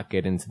not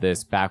get into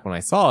this back when I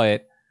saw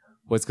it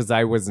was because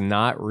I was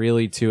not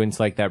really too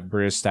into like that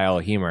British style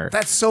of humor.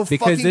 That's so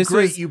because fucking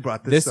great you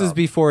brought this up. This was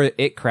before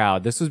It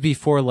Crowd. This was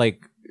before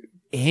like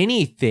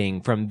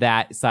anything from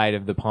that side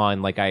of the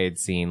pond like I had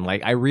seen.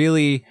 Like I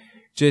really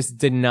just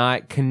did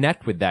not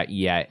connect with that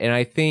yet. And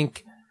I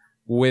think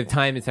with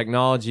time and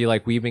technology,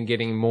 like we've been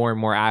getting more and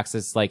more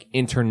access to like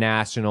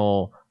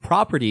international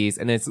properties,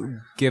 and it's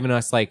given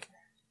us like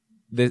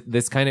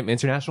this kind of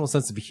international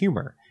sense of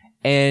humor.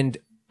 And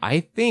I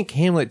think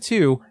Hamlet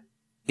 2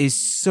 is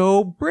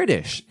so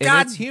British in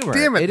God its humor.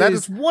 Damn it. That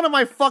is one of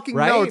my fucking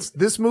right? notes.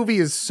 This movie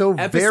is so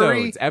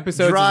very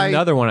Episodes dry, is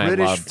another one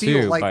British I love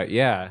feel. too. Like, but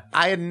yeah.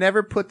 I had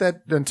never put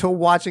that until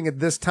watching it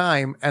this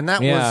time. And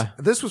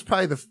this was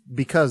probably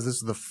because this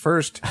is the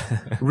first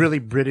really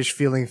British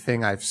feeling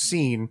thing I've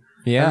seen.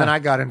 Yeah. And then I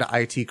got into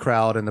IT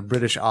Crowd and the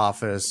British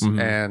Office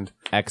and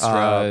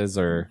Extras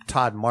or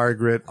Todd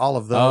Margaret, all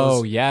of those.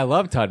 Oh yeah, I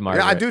love Todd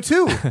Margaret. Yeah, I do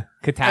too.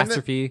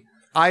 Catastrophe.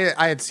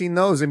 I had seen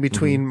those in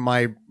between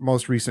my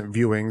most recent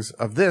viewings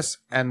of this,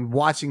 and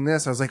watching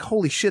this, I was like,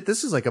 holy shit,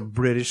 this is like a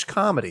British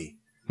comedy.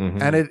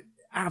 And it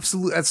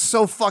absolutely, that's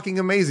so fucking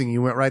amazing.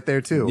 You went right there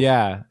too.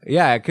 Yeah.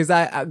 Yeah. Cause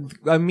I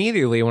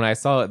immediately when I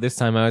saw it this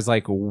time, I was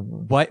like,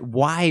 what,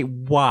 why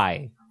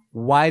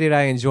did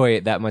I enjoy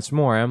it that much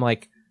more? I'm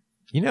like,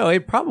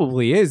 it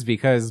probably is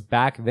because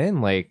back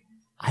then, like,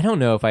 I don't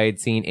know if I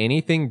had seen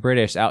anything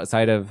British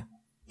outside of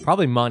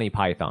probably Monty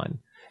Python.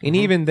 And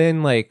even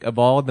then, like, of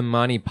all the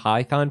Monty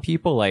Python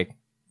people, like,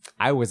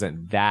 I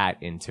wasn't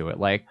that into it.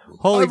 Like,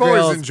 Holy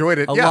Grail, always enjoyed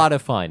it. A lot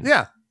of fun.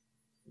 Yeah.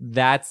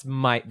 That's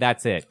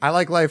it. I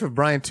like Life of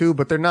Brian too,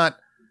 but they're not,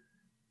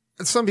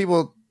 some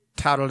people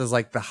tout it as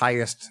like the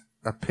highest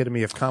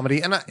epitome of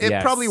comedy. And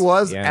it probably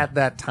was at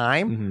that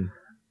time.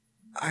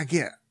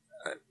 Again,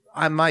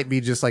 I might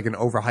be just like an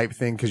overhyped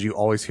thing because you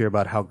always hear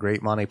about how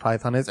great Monty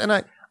Python is. And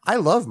I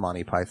love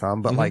Monty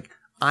Python, but like,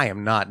 I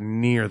am not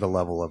near the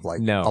level of like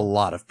a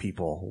lot of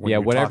people.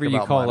 When whatever you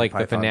call Monty like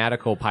Python. the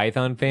fanatical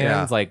Python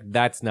fans, like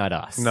that's not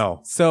us. No.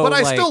 So, but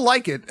I still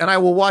like it, and I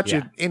will watch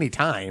it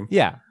anytime.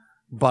 Yeah.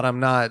 But I'm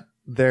not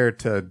there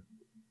to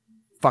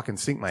fucking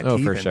sink my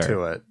teeth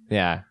into it.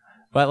 Yeah.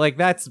 But like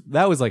that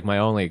was like my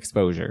only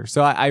exposure.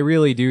 So I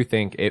really do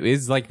think it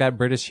is like that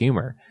British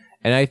humor.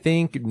 And I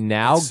think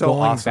now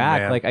going awesome,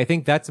 back, man. like I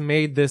think that's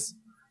made this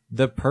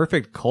the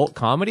perfect cult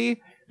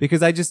comedy.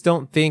 Because I just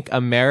don't think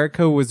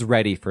America was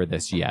ready for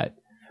this yet.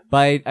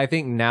 But I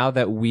think now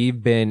that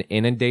we've been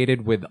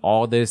inundated with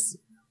all this,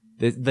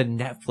 the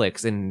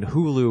Netflix and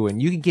Hulu,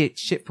 and you can get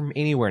shit from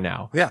anywhere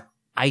now. Yeah.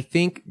 I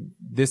think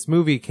this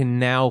movie can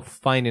now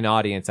find an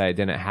audience I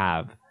didn't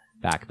have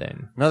back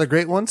then. Another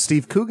great one,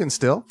 Steve Coogan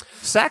still.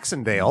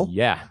 Saxondale.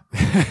 Yeah.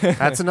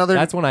 That's another.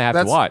 That's one I have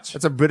to watch.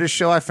 It's a British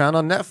show I found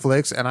on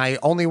Netflix, and I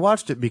only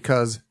watched it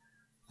because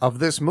of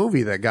this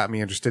movie that got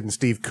me interested in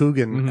Steve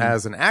Coogan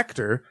as an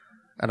actor.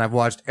 And I've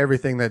watched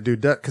everything that dude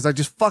does because I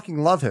just fucking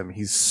love him.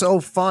 He's so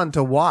fun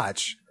to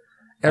watch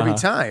every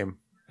time.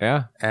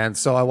 Yeah. And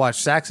so I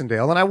watched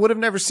Saxondale, and I would have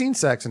never seen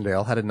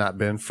Saxondale had it not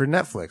been for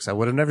Netflix. I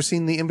would have never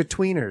seen The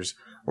In-Betweeners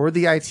or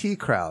The IT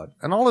Crowd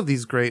and all of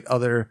these great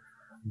other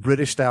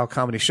British style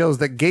comedy shows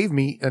that gave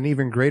me an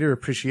even greater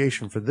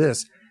appreciation for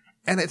this.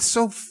 And it's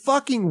so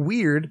fucking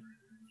weird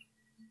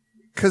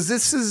because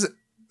this is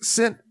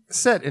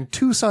set in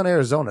Tucson,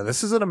 Arizona.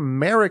 This is an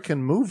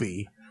American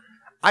movie.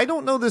 I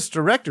don't know this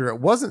director. It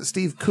wasn't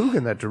Steve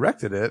Coogan that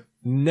directed it.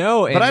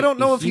 No, but I don't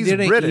know if he's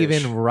didn't British.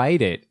 Even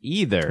write it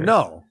either.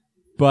 No,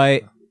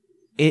 but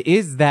it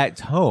is that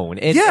tone.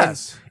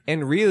 Yes,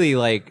 and really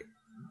like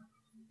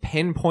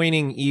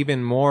pinpointing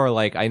even more.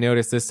 Like I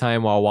noticed this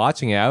time while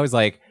watching it, I was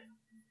like,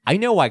 I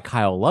know why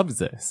Kyle loves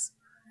this.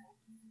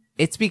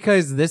 It's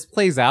because this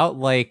plays out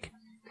like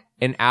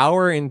an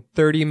hour and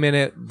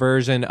 30-minute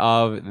version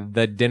of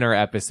the dinner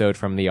episode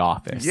from The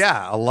Office.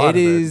 Yeah, a lot.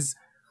 It is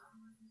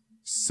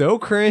so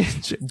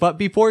cringe, but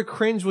before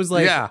cringe was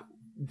like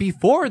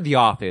before The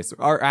Office,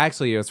 or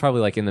actually it was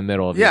probably like in the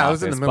middle of The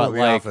Office. It was in the middle of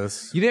The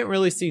Office. You didn't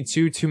really see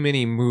too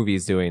many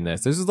movies doing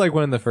this. This is like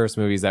one of the first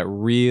movies that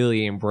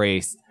really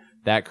embraced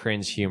that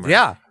cringe humor.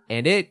 Yeah.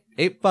 And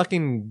it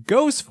fucking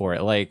goes for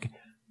it. Like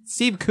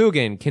Steve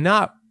Coogan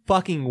cannot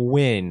fucking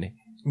win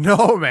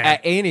no man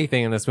at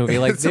anything in this movie.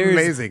 Like it's there's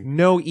amazing.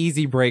 No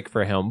easy break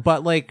for him.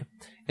 But like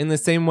in the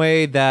same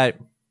way that,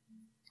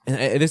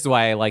 and this is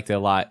why I liked it a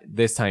lot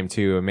this time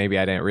too, and maybe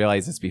I didn't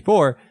realize this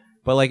before,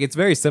 but like it's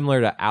very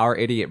similar to Our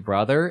Idiot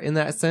Brother in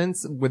that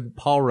sense with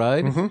Paul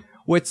Rudd,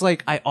 which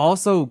like I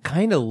also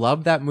kind of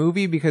love that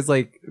movie because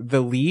like the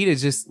lead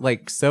is just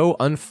like so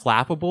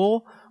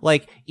unflappable.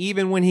 Like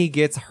even when he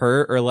gets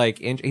hurt or like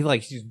he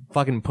like just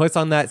fucking puts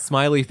on that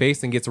smiley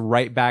face and gets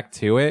right back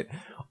to it.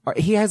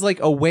 He has like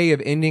a way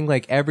of ending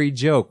like every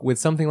joke with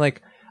something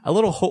like a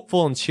little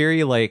hopeful and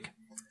cheery, like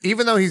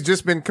even though he's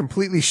just been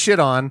completely shit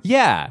on.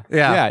 Yeah.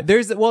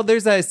 There's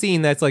a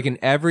scene that's like in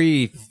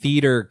every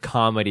theater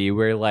comedy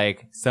where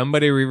like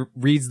somebody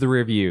reads the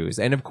reviews,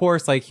 and of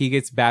course like he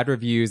gets bad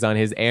reviews on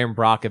his Aaron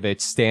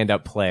Brockovich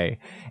stand-up play,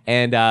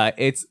 and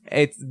it's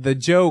the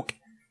joke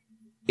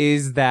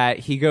is that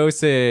he goes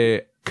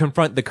to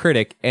confront the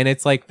critic, and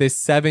it's like this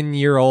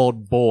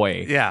 7-year-old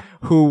boy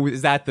who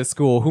is at the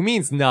school who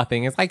means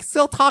nothing. It's like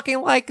still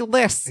talking like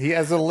this. He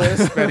has a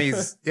lisp, and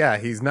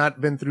he's not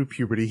been through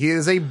puberty. He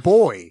is a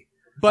boy,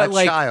 but a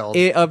like child.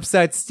 it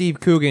upsets Steve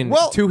Coogan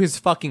to his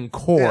fucking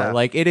core. Yeah.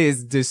 Like it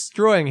is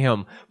destroying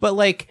him. But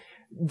like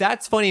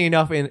that's funny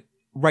enough in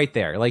right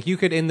there. Like you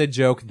could end the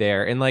joke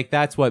there, and like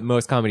that's what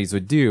most comedies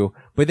would do.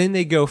 But then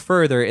they go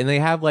further and they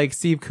have like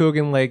Steve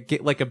Coogan like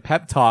get like a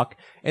pep talk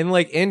and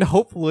like end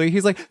hopefully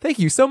he's like, thank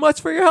you so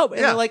much for your help.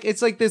 And like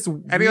it's like this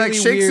and really he like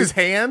shakes weird, his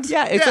hand.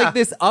 Yeah, it's like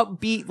this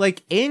upbeat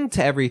like end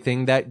to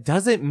everything that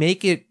doesn't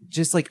make it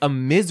just like a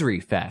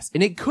misery fest.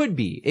 And it could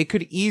be. It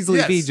could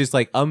easily be just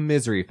like a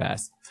misery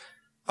fest.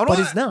 Oh, no, but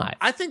it's not.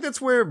 I think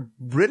that's where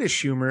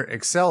British humor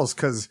excels,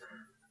 because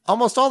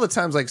almost all the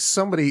times, like,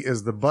 somebody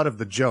is the butt of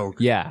the joke.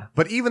 Yeah.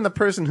 But even the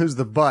person who's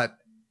the butt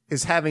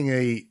is having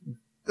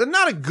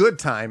not a good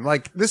time.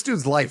 Like, this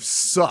dude's life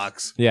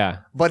sucks. Yeah.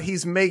 But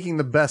he's making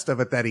the best of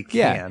it that he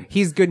can. Yeah.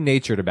 He's good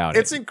natured about it.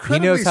 It's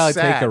incredibly He knows how to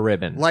sad. take a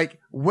ribbon. Like,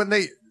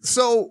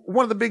 so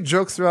one of the big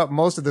jokes throughout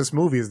most of this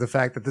movie is the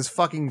fact that this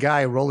fucking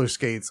guy roller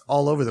skates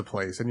all over the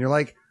place. And you're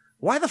like,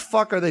 why the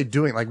fuck are they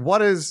doing? Like,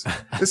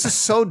 this is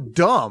so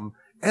dumb.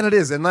 And it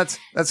is. And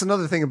that's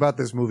another thing about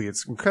this movie.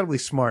 It's incredibly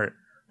smart,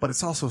 but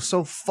it's also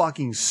so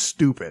fucking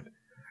stupid.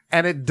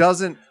 And it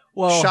doesn't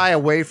shy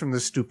away from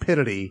the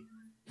stupidity.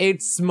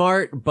 It's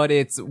smart, but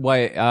it's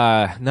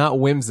not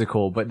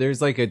whimsical, but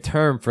there's like a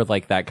term for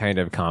like that kind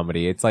of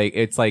comedy. It's like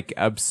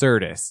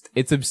absurdist.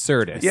 It's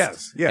absurdist.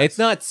 Yes. It's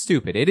not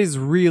stupid. It is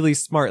really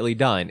smartly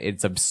done.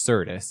 It's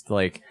absurdist.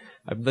 Like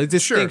the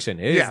distinction.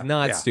 It is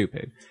not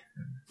stupid.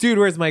 Dude,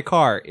 Where's My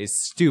Car is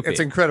stupid. It's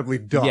incredibly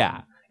dumb.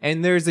 Yeah.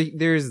 And there's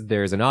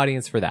an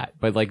audience for that,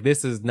 but like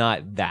this is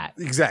not that.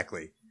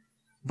 Exactly.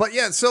 But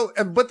yeah,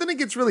 but then it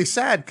gets really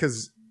sad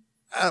because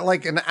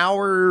like an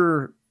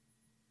hour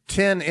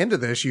 10 into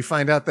this, you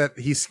find out that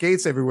he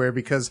skates everywhere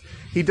because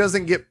he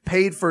doesn't get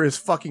paid for his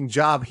fucking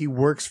job. He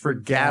works for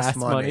gas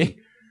money.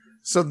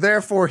 So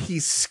therefore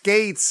he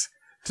skates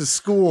to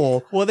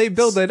school. Well, they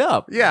build it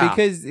up. Yeah.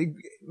 Because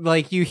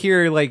like you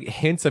hear like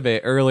hints of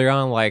it earlier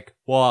on, like,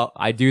 well,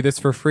 I do this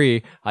for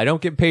free. I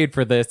don't get paid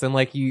for this. And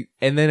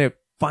and then it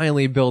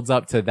finally builds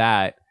up to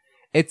that.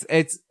 It's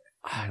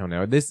I don't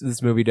know.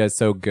 This movie does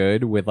so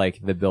good with like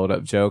the build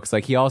up jokes.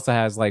 Like he also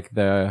has like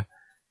the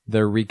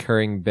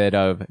recurring bit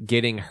of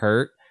getting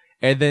hurt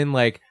and then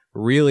like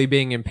really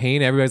being in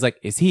pain. Everybody's like,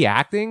 is he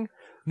acting?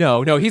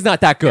 No, he's not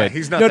that good. Yeah,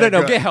 he's not no, that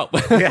good. Get help.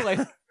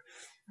 Yeah.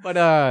 But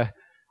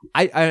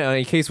I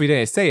in case we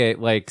didn't say it,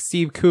 like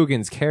Steve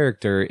Coogan's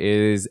character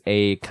is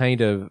a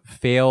kind of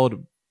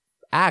failed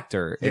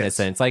actor in a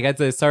sense. Like at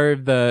the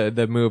start of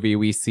the movie,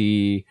 we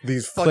see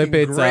these fucking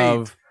clippets great.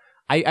 of.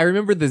 I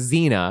remember the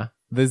Xena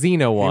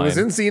one. He was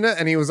in Xena,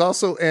 and he was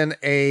also in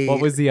a.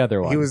 What was the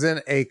other one? He was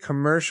in a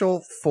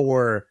commercial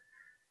for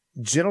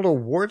genital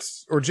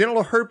warts or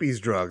genital herpes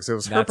drugs. It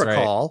was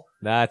Herpicol. Right.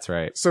 That's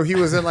right. So he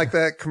was in like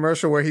that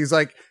commercial where he's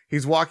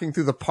walking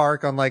through the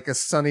park on like a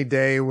sunny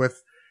day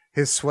with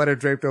his sweater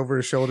draped over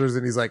his shoulders,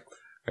 and he's like,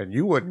 and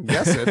you wouldn't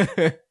guess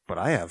it, but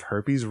I have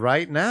herpes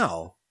right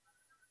now.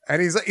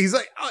 And he's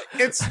like,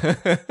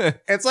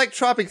 it's like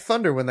Tropic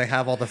Thunder when they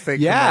have all the fake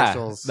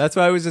commercials. That's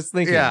what I was just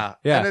thinking. Yeah.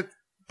 And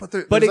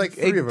there's like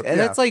three of them. And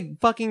that's like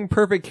fucking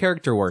perfect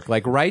character work.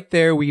 Like right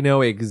there, we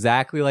know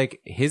exactly like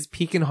his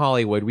peak in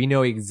Hollywood. We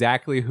know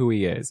exactly who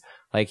he is.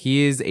 Like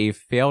he is a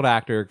failed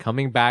actor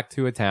coming back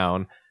to a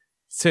town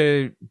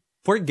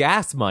for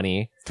gas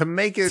money to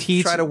make it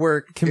try to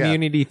work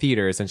community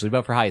theater essentially,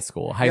 but for high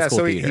school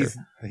theater.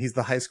 He's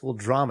the high school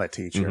drama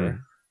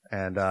teacher. Mm-hmm.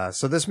 And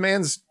so this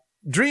man's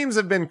dreams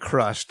have been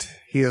crushed.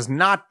 He is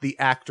not the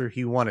actor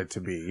he wanted to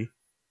be.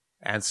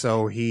 And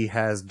so he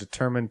has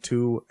determined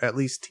to at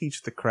least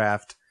teach the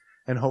craft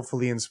and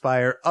hopefully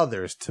inspire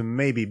others to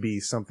maybe be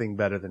something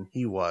better than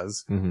he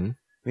was. Mm-hmm. And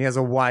he has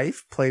a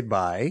wife played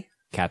by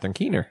Catherine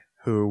Keener,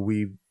 who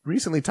we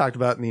recently talked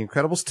about in The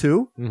Incredibles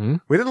 2. Mm-hmm.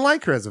 We didn't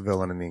like her as a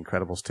villain in The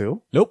Incredibles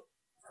 2. Nope.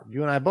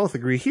 You and I both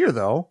agree here,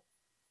 though.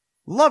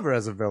 Love her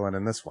as a villain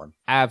in this one.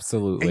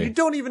 Absolutely. And you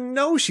don't even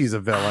know she's a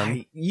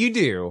villain. You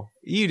do.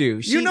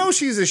 You know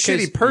she's a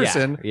shitty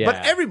person,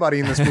 but everybody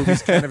in this movie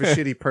is kind of a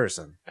shitty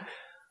person.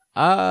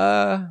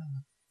 Yeah.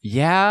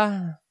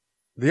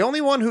 The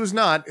only one who's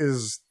not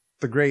is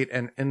the great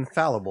and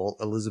infallible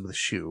Elizabeth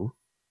Shue.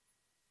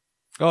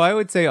 Oh, I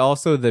would say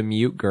also the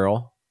mute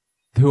girl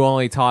who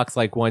only talks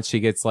like once she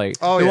gets like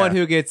one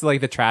who gets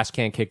like the trash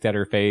can kicked at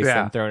her face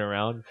and thrown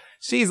around.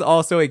 She's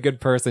also a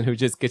good person who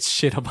just gets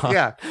shit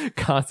upon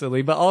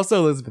constantly, but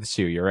also Elizabeth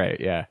Shue. You're right.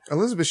 Yeah.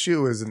 Elizabeth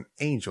Shue is an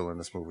angel in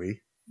this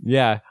movie.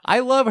 Yeah. I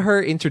love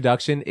her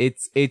introduction.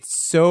 It's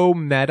so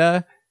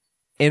meta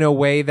in a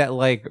way that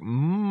like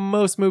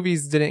most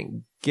movies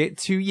didn't get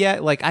to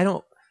yet. Like, I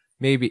don't,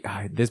 maybe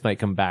this might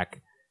come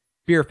back.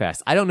 Beer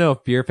Fest. I don't know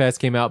if Beer Fest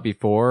came out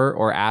before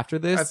or after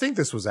this. I think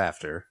this was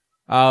after.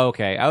 Oh,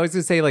 okay. I was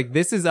gonna say, like,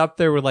 this is up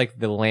there with like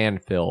the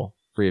landfill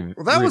Well,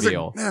 that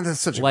reveal. was that's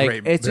such a Like,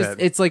 great it's bit. just,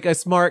 it's like a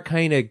smart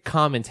kind of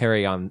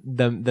commentary on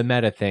the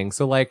meta thing.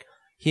 So like,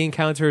 he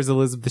encounters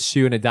Elizabeth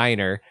Shue in a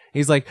diner.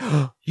 He's like,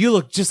 oh, "You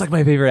look just like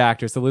my favorite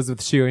actress,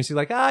 Elizabeth Shue," and she's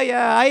like, "Ah,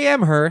 yeah, I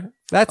am her.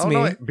 That's me."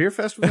 No, wait, Beer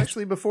Fest was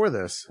actually before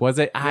this. Was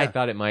it? I Yeah.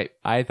 thought it might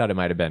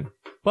have been.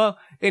 Well,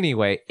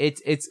 anyway,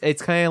 it's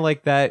kind of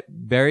like that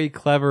very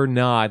clever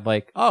nod,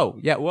 like, "Oh,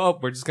 yeah, well,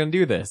 we're just gonna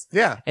do this."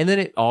 Yeah. And then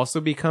it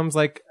also becomes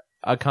like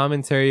a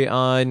commentary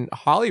on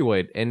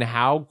Hollywood and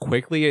how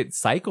quickly it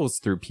cycles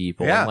through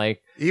people. Yeah. And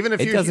like, Even if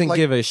it you doesn't like,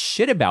 give a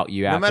shit about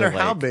you no after, matter like,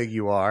 how big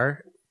you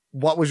are,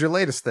 what was your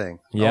latest thing?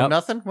 Yep. Oh,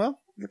 nothing? Well,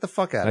 get the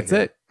fuck out of That's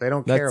here. it. They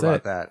don't care That's about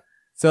it. that.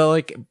 So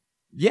like,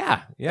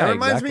 yeah, It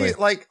reminds exactly. me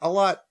like a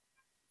lot.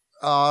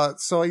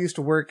 So I used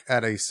to work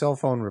at a cell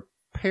phone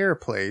repair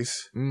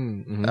place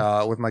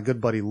Mm-hmm. with my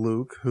good buddy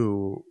Luke,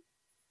 who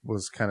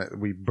was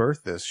we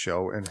birthed this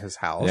show in his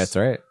house. That's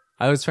right.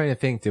 I was trying to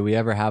think, did we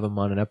ever have him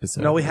on an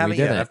episode? No, we haven't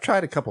yet. didn't. I've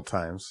tried a couple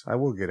times. I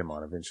will get him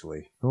on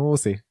eventually. We'll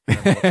see. And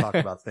we'll talk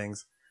about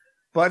things.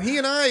 But he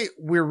and I,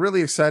 we're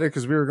really excited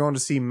because we were going to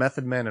see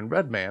Method Man and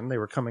Redman. They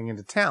were coming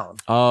into town.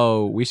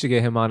 Oh, we should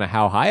get him on a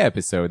How High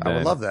episode then. I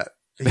would love that.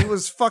 He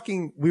was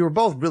we were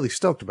both really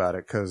stoked about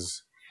it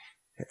because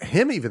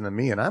him even than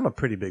me, and I'm a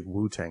pretty big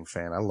Wu-Tang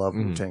fan. I love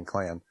Wu-Tang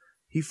Clan.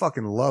 He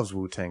fucking loves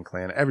Wu-Tang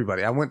Clan.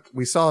 Everybody.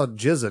 We saw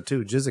Jizza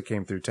too. Jizza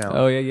came through town.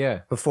 Oh, yeah.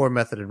 Before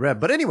Method and Red.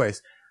 But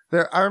anyways,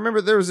 I remember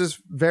there was this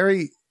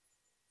very,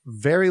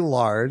 very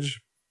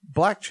large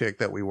black chick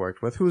that we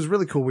worked with who was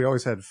really cool. We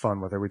always had fun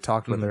with her. We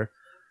talked with her.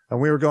 And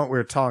we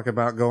were talking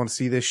about going to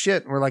see this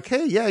shit. And we're like,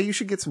 hey, yeah, you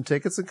should get some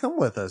tickets and come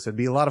with us. It'd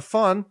be a lot of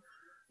fun.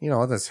 You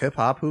know, this hip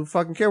hop, who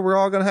fucking care? We're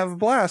all going to have a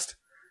blast.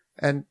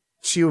 And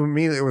she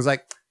immediately was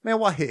like, man,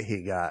 what hit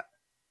he got?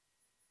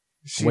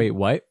 Wait,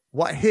 what?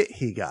 What hit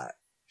he got?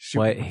 She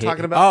What was hit?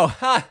 talking about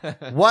Oh,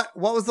 what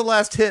was the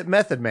last hit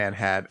Method Man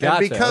had? Gotcha,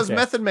 And because okay.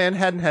 Method Man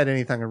hadn't had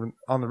anything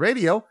on the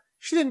radio,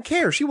 she didn't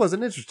care. She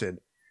wasn't interested.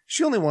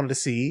 She only wanted to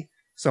see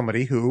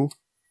somebody who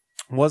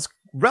was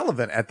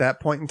relevant at that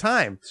point in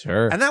time.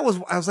 Sure. And I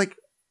was like,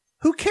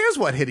 who cares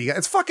what hit he got?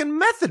 It's fucking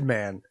Method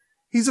Man.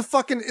 He's a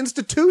fucking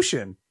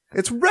institution.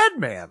 It's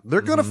Redman.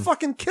 They're going to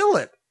fucking kill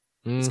it.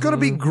 It's going to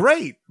be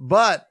great.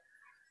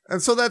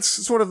 And so that's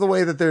sort of the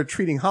way that they're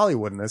treating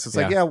Hollywood in this. It's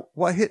like, yeah,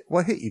 what hit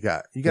you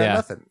got? You got Yeah.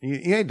 nothing.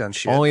 You ain't done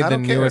shit. Only I the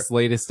don't care. newest,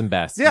 latest, and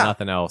best. Yeah.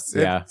 Nothing else.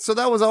 Yeah. So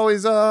that was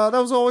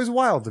always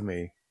wild to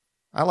me.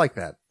 I like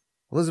that.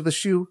 Elizabeth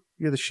Shue,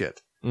 you're the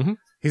shit. Mhm.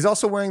 He's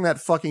also wearing that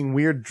fucking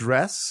weird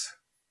dress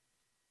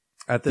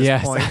at this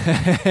Yes. point.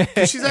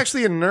 'Cause she's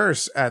actually a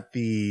nurse at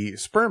the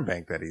sperm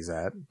bank that he's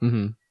at.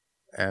 Mm-hmm.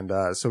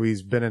 And so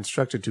he's been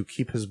instructed to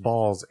keep his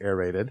balls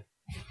aerated.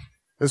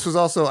 This was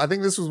also, I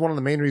think this was one of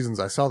the main reasons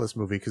I saw this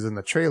movie, because in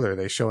the trailer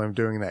they show him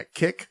doing that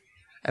kick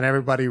and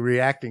everybody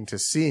reacting to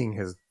seeing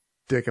his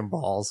dick and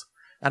balls.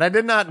 And I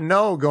did not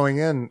know going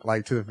in,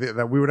 like,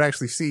 that we would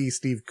actually see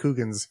Steve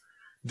Coogan's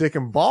dick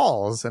and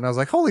balls. And I was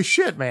like, holy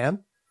shit,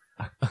 man.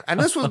 And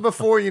this was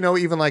before,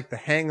 even like The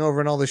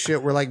Hangover and all this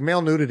shit where like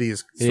male nudity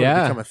has sort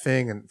of become a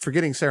thing. And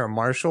Forgetting Sarah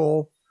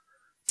Marshall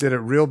did it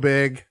real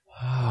big.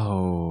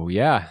 Oh,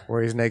 yeah.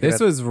 Where he's naked.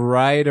 This was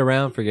right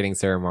around Forgetting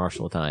Sarah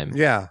Marshall time.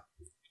 Yeah.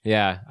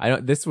 Yeah.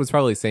 This was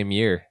probably the same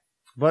year.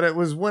 But it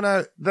was when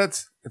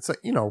it's like,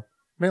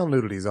 male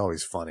nudity is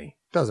always funny.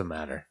 Doesn't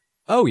matter.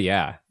 Oh,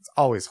 yeah. It's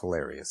always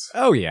hilarious.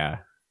 Oh, yeah.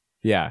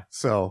 Yeah.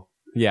 So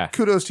Yeah.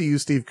 kudos to you,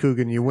 Steve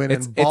Coogan. You win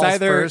in balls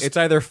first. It's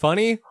either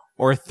funny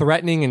or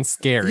threatening and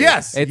scary.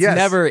 Yes, It's yes.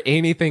 never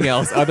anything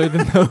else other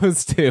than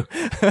those two.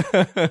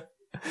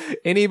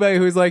 Anybody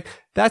who's like,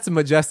 that's a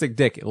majestic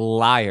dick,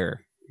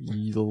 liar.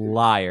 You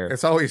liar.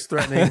 It's always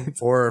threatening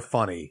or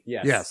funny.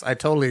 Yes. Yes, I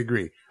totally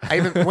agree.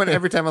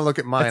 Every time I look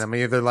at mine, I'm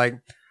either like,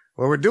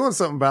 well, we're doing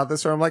something about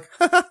this, or I'm like,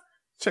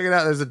 check it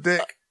out, there's a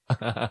dick.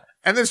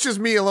 And it's just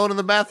me alone in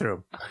the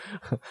bathroom.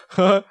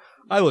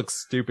 I look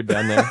stupid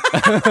down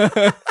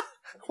there.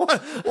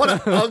 What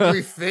an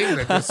ugly thing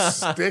that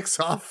just sticks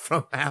off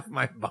from half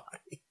my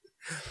body.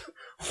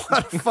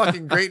 What a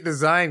fucking great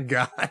design,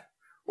 guy.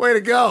 Way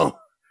to go.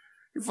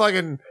 You're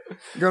fucking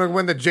going to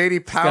win the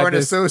J.D. Power and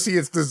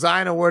Associates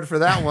Design Award for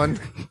that one.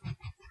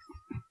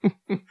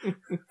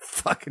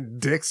 Fucking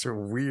dicks are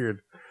weird.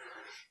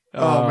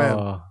 Oh,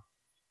 man.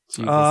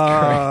 Jesus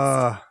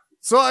Christ.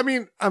 So, I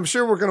mean, I'm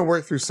sure we're going to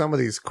work through some of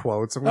these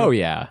quotes. I'm going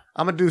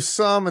to do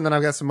some, and then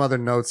I've got some other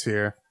notes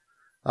here.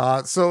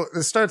 So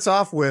it starts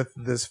off with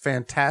this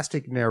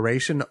fantastic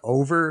narration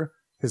over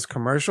his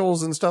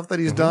commercials and stuff that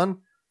he's done.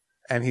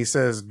 And he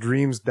says,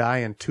 dreams die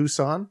in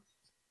Tucson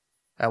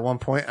at one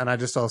point. And I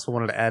just also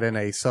wanted to add in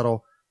a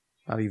subtle,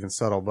 not even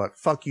subtle, but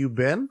fuck you,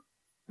 Ben.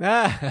 You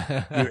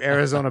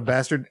Arizona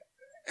bastard.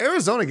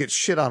 Arizona gets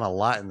shit on a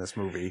lot in this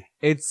movie.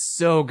 It's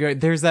so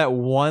good. There's that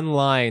one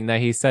line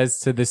that he says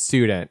to the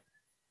student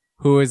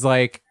who is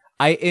like,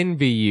 I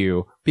envy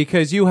you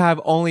because you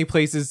have only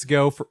places to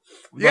go for.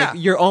 Yeah. Like,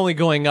 you're only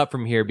going up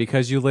from here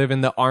because you live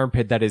in the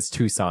armpit that is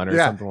Tucson or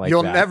something like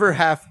You'll that. never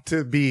have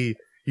to be.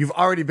 You've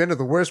already been to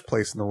the worst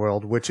place in the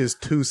world, which is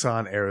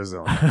Tucson,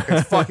 Arizona.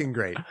 It's fucking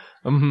great.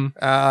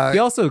 He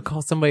also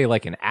calls somebody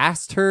like an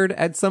ass turd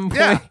at some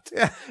point.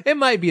 Yeah. It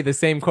might be the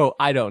same quote.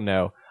 I don't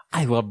know.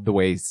 I love the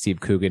way Steve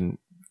Coogan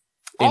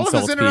All of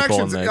his insults people.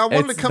 interactions. I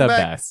wanted to It's come the back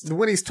best.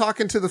 when he's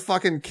talking to the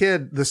fucking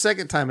kid the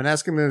second time and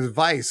ask him his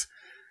advice.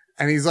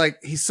 And he's like,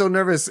 he's so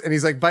nervous and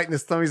he's like biting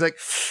his thumb. He's like,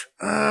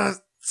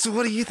 so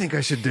what do you think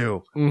I should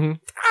do? Mm-hmm.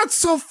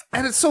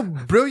 It's so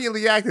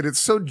brilliantly acted. It's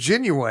so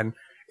genuine.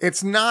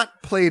 It's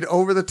not played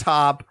over the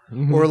top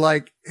or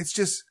like,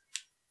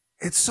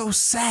 it's so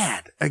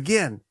sad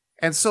again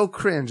and so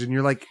cringe. And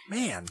you're like,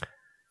 man.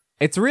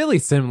 It's really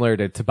similar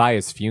to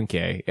Tobias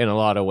Funke in a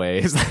lot of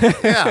ways.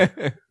 Yeah.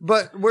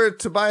 But where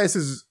Tobias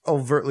is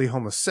overtly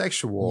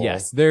homosexual.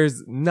 Yes,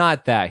 there's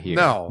not that here.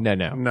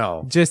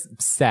 No.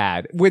 Just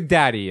sad with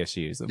daddy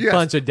issues. A Yes.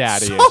 bunch of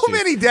daddy issues. So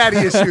many daddy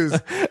issues.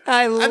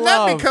 I love. And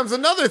that becomes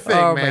another thing,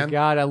 oh man. my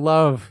god, I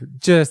love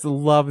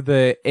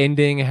the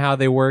ending, how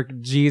they work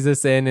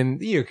Jesus in, and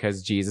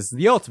because Jesus is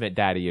the ultimate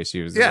daddy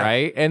issues, Yeah.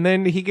 right? And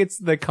then he gets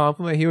the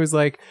compliment. He was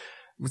like,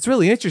 "It's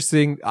really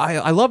interesting.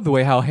 I love the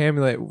way how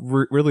Hamlet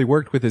really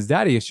worked with his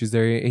daddy issues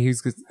there."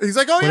 He's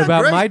like, oh, what yeah,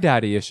 about great. my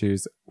daddy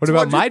issues? What So about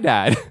what'd you- my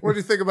dad? What do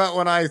you think about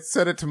when I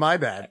said it to my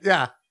dad?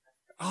 Yeah.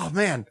 Oh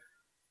man,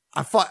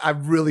 I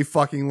really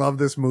fucking love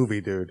this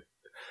movie, dude.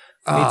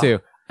 Me too.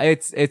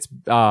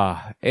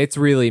 It's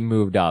really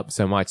moved up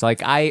so much.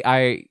 Like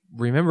I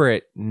remember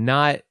it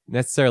not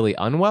necessarily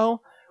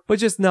unwell, but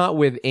just not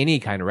with any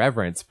kind of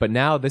reverence. But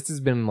now this has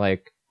been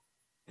like,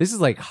 this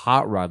is like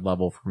Hot Rod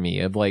level for me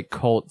of like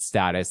cult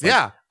status. Like,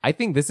 Yeah. I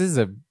think this is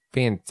a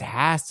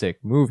fantastic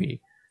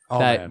movie Oh,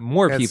 that man.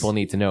 more It's- people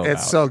need to know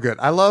It's about. so good.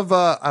 I love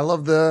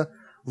the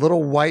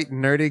little white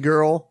nerdy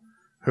girl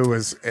who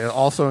is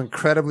also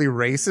incredibly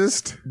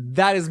racist.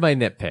 That is my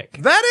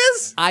nitpick. That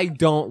is. I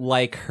don't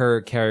like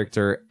her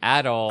character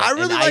at all. I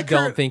really and like I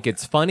don't her- think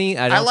it's funny.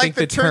 I don't like think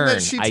the the turn turn.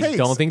 that she I takes.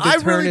 don't think the I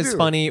turn really is do.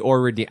 funny or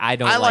redeem. I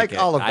don't I like it.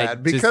 all of I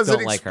that just because it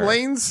don't like her.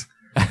 explains.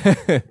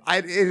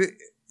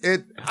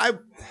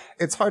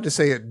 It's hard to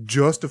say it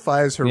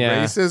justifies her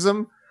Yeah.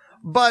 racism,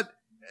 but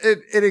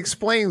it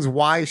explains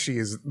why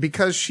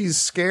because she's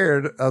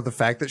scared of the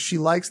fact that she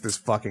likes this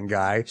fucking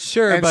guy.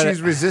 Sure, and but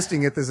she's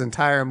resisting it this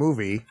entire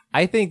movie.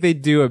 I think they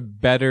do a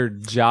better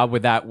job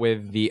with that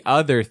with the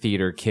other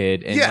theater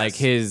kid and Yes. like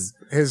his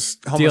His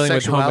dealing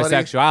with homosexuality.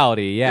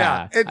 homosexuality.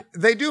 Yeah.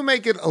 They do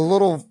make it a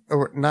little,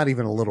 or not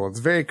even a little. It's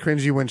very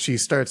cringy when she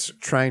starts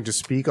trying to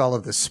speak all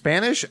of the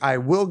Spanish. I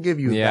will give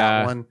you Yeah.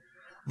 that one.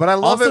 But I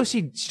love Also, it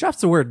she drops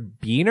the word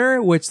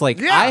beaner, which like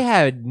Yeah. I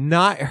had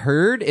not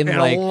heard in in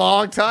like a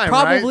long time,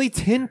 probably right?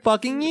 10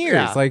 fucking years.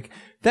 Yeah. Like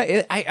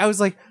that, I was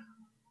like,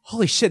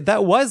 holy shit,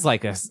 that was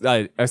like a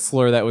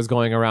slur that was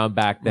going around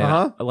back then.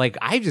 Uh-huh. Like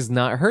I just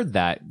not heard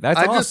that. That's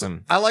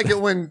awesome. I like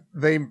it when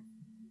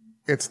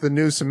it's the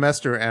new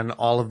semester and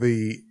all of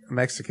the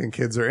Mexican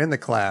kids are in the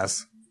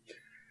class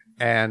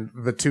and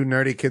the two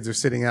nerdy kids are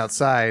sitting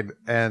outside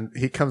and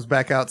he comes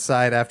back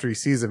outside after he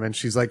sees them and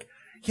she's like,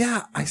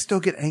 yeah, I still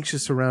get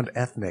anxious around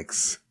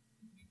ethnics.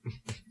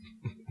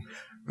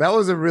 That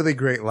was a really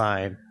great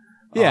line.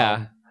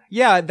 Yeah.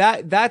 Yeah,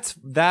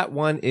 that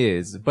one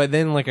is. But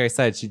then, like I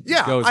said, she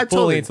goes I fully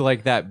totally- into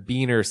like that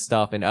beaner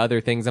stuff and other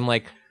things. I'm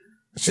like,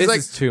 She's this like,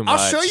 is too much.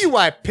 I'll show you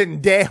why,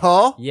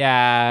 pendejo.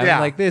 Yeah, Yeah. I'm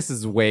like this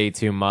is way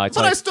too much.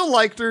 But like, I still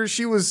liked her.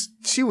 She was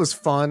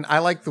fun. I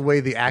like the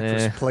way the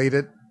actress played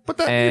it. But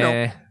that,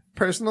 Eh.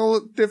 personal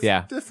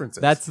Yeah.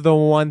 differences. that's the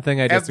one thing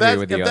I disagree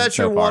with you if on that's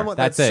so your far. one,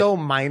 That's that's it. so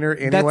minor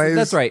anyways.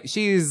 That's right.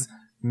 She's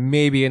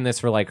maybe in this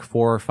for like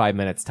 4 or 5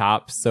 minutes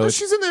tops. So Well,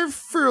 she's in there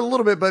for a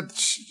little bit, but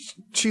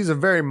she's a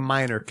very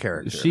minor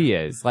character. she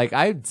is. Like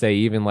I'd say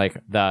even like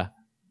the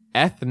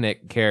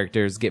ethnic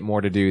characters get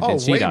more to do than Oh,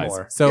 she way does.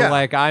 more. So Yeah.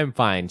 like I'm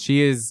fine.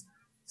 She is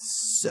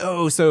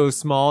so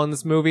small in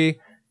this movie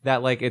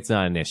that like it's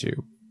not an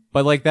issue.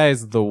 But like that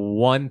is the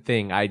one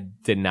thing I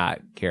did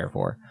not care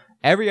for.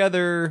 Every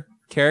other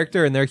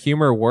character and their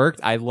humor worked.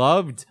 I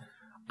loved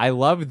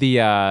the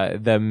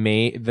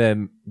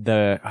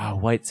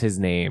what's his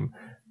name?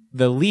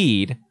 The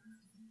lead,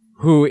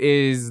 who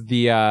is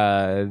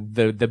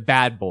the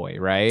bad boy,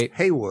 right?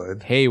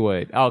 Haywood.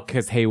 Oh,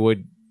 because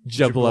Haywood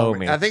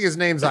Jablomi. I think his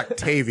name's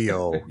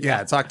Octavio.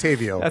 Yeah, it's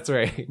Octavio. That's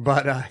right.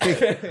 But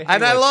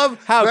and I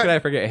love How that- could I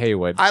forget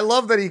Haywood? I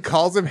love that he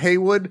calls him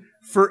Haywood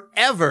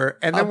forever,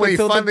 and then Up when he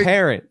until finally the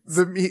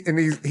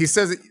parents. he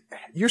says,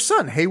 "Your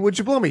son, Haywood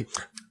Jablomi."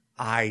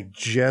 I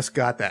just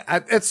got that.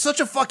 It's such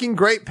a fucking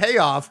great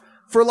payoff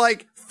for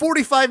like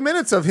 45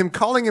 minutes of him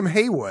calling him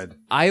Haywood.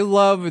 I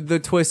love the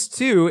twist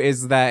too,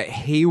 is that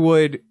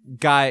Haywood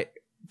got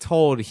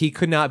told he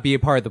could not be a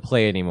part of the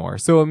play anymore.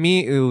 So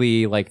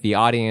immediately, like the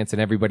audience and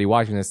everybody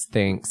watching this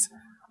thinks,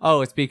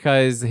 oh, it's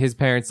because his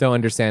parents don't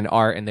understand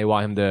art and they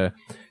want him to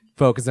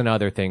focus on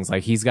other things.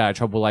 Like he's got a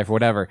troubled life or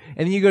whatever.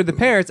 And then you go to the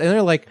parents and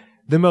they're like,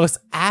 the most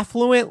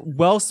affluent,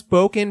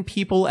 well-spoken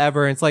people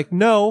ever. And it's like,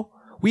 no,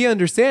 we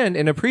understand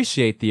and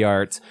appreciate the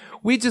arts.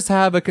 We just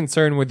have a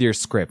concern with your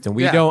script, and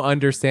we don't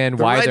understand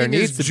why there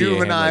needs to be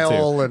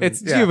juvenile. It's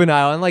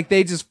juvenile, and like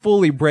they just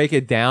fully break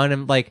it down,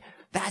 and like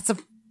that's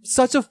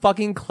such a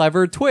fucking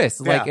clever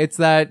twist. Like it's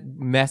that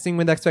messing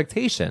with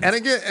expectations. And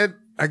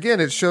again,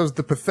 it shows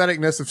the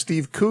patheticness of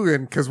Steve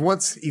Coogan, because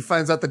once he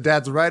finds out the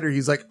dad's a writer,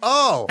 he's like,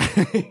 "Oh,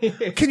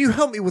 can you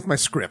help me with my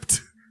script,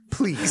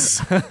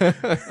 please?"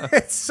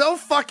 It's so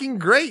fucking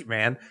great,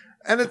 man.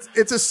 And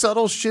it's a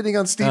subtle shitting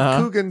on Steve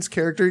Coogan's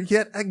character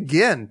yet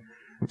again.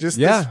 Just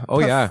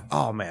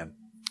oh man.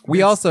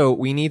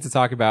 We need to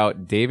talk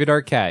about David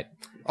Arquette.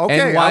 Okay,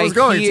 and why I was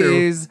going he to.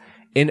 is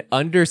an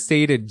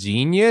understated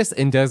genius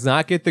and does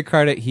not get the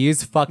credit he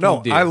is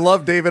fucking due. I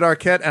love David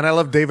Arquette, and I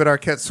love David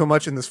Arquette so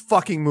much in this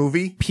fucking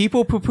movie.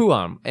 People poo-poo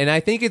on him, and I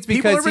think it's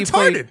because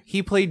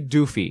he played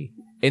Doofy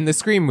in the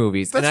Scream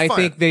movies, and I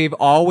think they've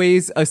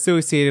always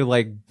associated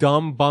like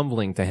dumb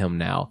bumbling to him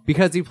now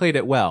because he played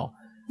it well.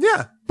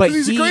 Yeah, but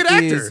he's a great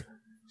actor. Is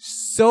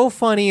so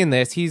funny in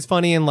this. He's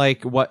funny in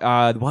like what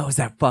was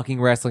that fucking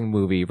wrestling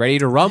movie? Ready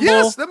to Rumble?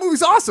 Yes, that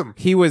movie's awesome.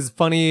 He was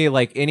funny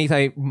like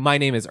anytime My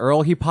Name is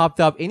Earl, he popped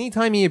up.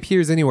 Anytime he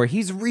appears anywhere,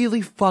 he's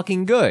really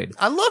fucking good.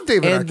 I love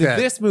David Arquette.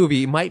 And this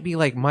movie might be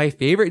like my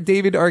favorite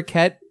David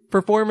Arquette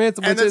performance,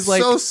 which is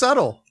like so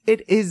subtle.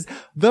 It is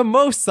the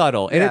most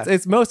subtle. And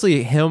it's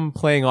mostly him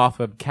playing off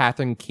of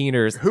Catherine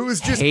Keener's who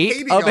is just hate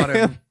hating of on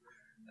him.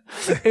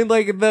 In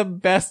like the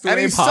best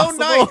way he's possible.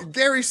 So nice.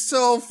 Gary's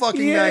so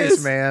fucking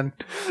nice, man.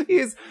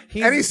 He's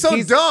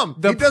so dumb.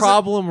 The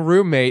problem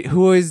roommate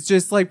who is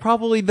just like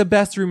probably the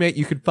best roommate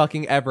you could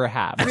fucking ever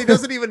have. And he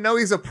doesn't even know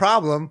he's a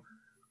problem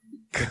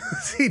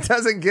because he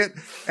doesn't get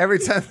every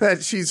time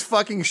that she's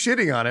fucking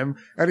shitting on him.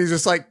 And he's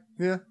just like,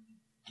 yeah.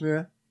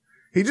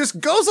 He just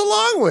goes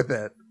along with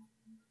it.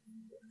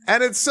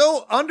 And it's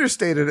so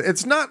understated.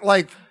 It's not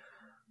like,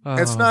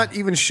 it's not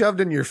even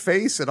shoved in your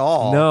face at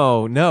all.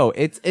 No,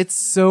 it's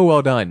so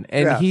well done,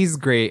 and he's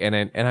great in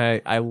it,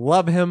 and I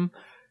love him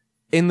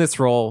in this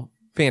role.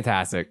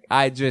 Fantastic.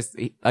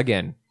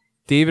 Again,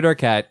 David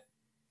Arquette,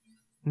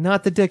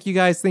 not the dick you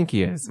guys think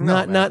he is,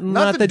 not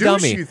the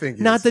dummy, you think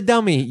he not is. the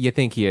dummy you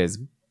think he is.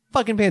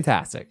 Fucking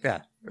fantastic.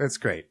 Yeah, it's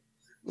great.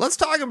 Let's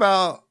talk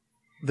about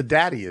the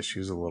daddy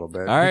issues a little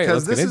bit, all right,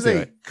 because this is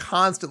a it.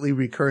 constantly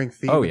recurring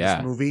theme in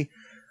this movie,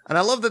 and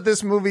I love that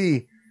this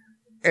movie.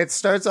 It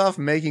starts off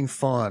making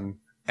fun,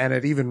 and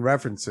it even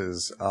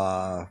references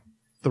the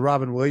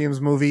Robin Williams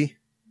movie,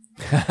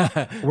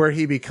 where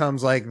he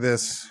becomes like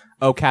this.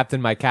 Oh,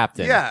 Captain, my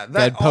Captain. Yeah,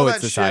 Dead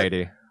Poet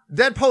Society.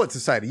 Dead Poet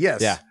Society.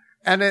 Yes. Yeah,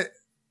 and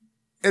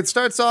it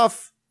starts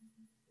off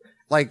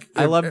like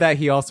I love that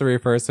he also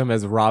refers to him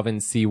as Robin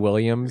C.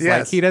 Williams.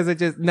 Yes. Like he doesn't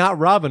just not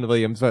Robin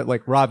Williams, but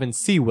like Robin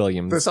C.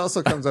 Williams. This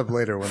also comes up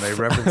later when they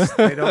reference.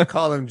 They don't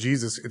call him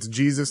Jesus. It's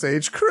Jesus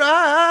H.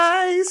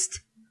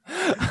 Christ.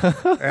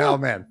 Oh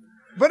man.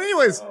 But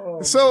anyways,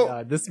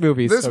 this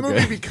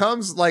movie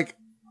becomes like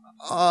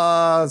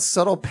a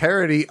subtle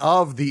parody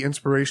of the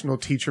inspirational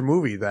teacher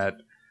movie that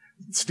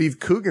Steve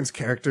Coogan's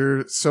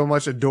character so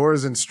much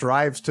adores and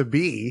strives to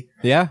be.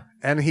 Yeah.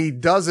 And he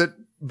does it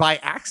by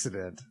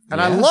accident.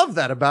 And I love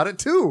that about it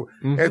too.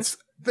 Mm-hmm.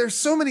 There's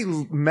so many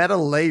meta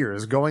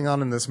layers going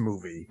on in this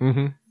movie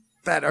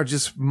that are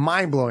just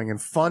mind-blowing and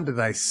fun to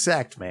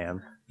dissect,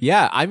 man.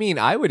 Yeah, I mean,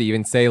 I would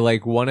even say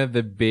like one of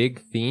the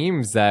big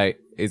themes that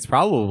is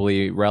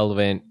probably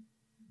relevant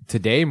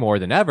today more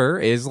than ever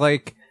is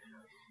like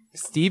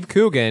Steve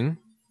Coogan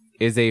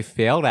is a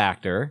failed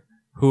actor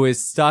who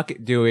is stuck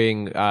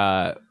doing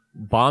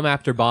bomb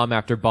after bomb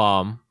after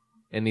bomb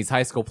in these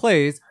high school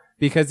plays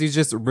because he's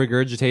just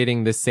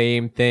regurgitating the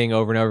same thing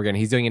over and over again.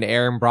 He's doing an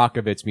Aaron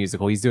Brockovich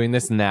musical. He's doing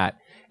this and that.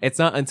 It's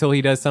not until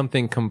he does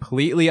something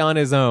completely on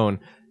his own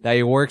that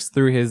he works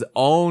through his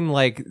own,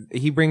 like,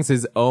 he brings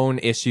his own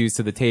issues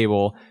to the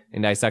table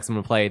and dissects them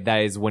in play. That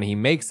is when he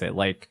makes it.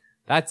 Like,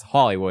 that's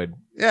Hollywood.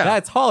 Yeah.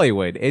 That's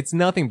Hollywood. It's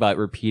nothing but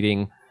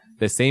repeating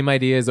the same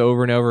ideas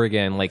over and over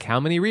again. Like, how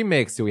many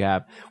remakes do we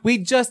have?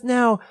 We've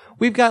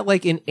got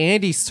like an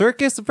Andy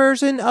Serkis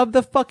version of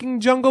the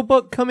fucking Jungle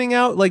Book coming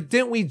out. Like,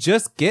 didn't we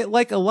just get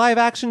like a live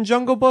action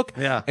Jungle Book?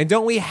 Yeah. And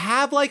don't we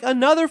have like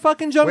another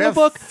fucking Jungle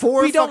Book?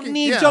 We don't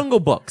need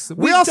Jungle Books.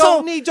 We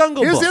don't need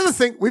Jungle Books. Here's the other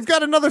thing. We've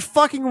got another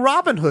fucking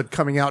Robin Hood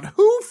coming out.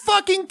 Who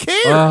fucking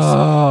cares?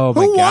 Oh,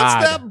 my Who wants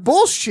God. that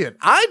bullshit?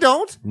 I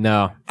don't.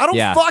 No. I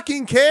don't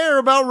fucking care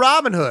about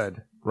Robin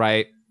Hood.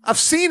 Right. I've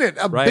seen it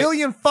a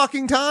billion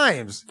fucking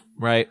times.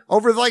 Right.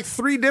 Over like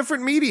 3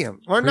 different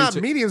mediums. Or not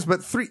mediums,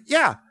 but 3.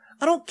 Yeah.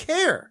 I don't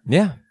care.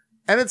 Yeah.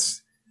 And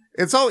it's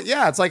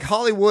like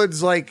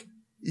Hollywood's like,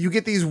 you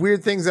get these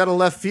weird things out of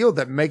left field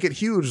that make it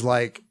huge,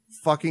 like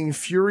fucking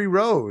Fury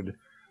Road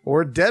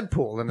or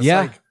Deadpool. And it's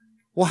like,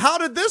 well, how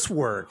did this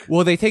work?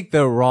 Well, they take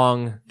the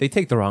wrong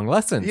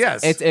lessons.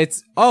 Yes.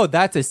 It's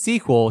that's a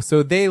sequel,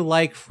 so they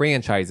like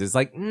franchises.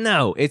 Like,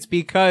 no, it's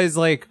because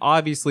like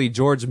obviously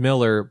George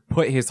Miller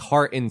put his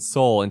heart and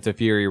soul into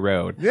Fury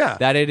Road. Yeah.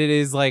 That it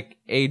is like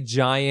a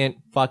giant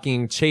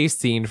fucking chase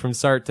scene from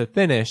start to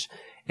finish.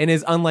 and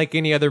is unlike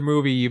any other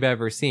movie you've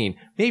ever seen.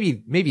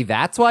 Maybe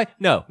that's why.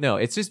 No,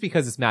 it's just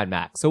because it's Mad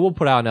Max. So we'll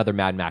put out another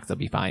Mad Max. It'll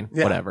be fine.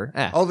 Yeah. Whatever.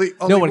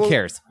 No one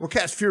cares. We'll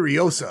cast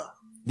Furiosa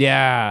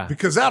Yeah.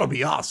 because that'll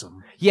be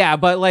awesome. Yeah,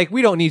 but like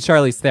we don't need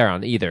Charlize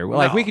Theron either.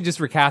 Like No. we could just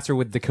recast her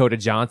with Dakota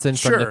Johnson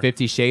from the Sure.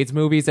 50 Shades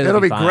movies. And It'll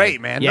be fine.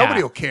 great, man. Yeah.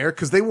 Nobody will care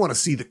because they want to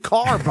see the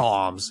car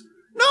bombs.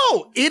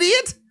 No,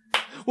 idiot.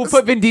 We'll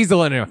put Vin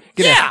Diesel in there.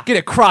 Get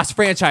a cross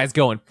franchise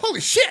going.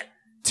 Holy shit.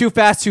 Too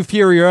Fast, Too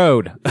Furious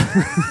Road.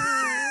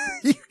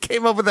 You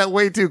came up with that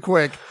way too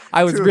quick.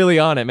 I was really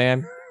on it,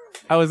 man.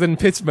 I was in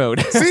pitch mode.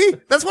 See,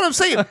 that's what I'm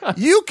saying.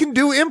 You can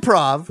do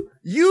improv.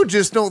 You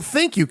just don't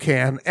think you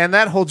can, and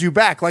that holds you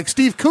back. Like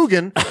Steve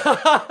Coogan,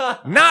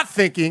 not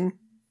thinking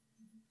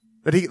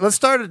that let's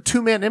start a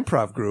 2-man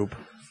improv group.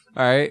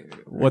 All right.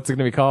 What's it going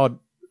to be called?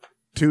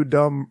 Two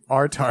dumb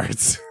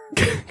artards.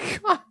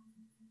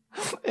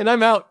 And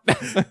I'm out.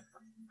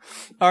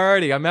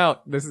 Alrighty, I'm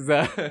out. This is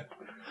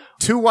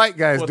Two white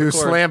guys What do the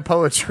chorus? slam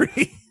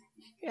poetry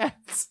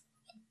yes.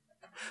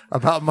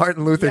 about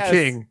Martin Luther Yes.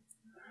 King.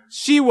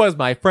 She was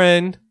my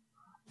friend,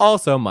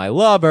 also my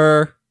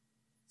lover.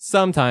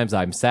 Sometimes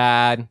I'm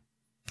sad.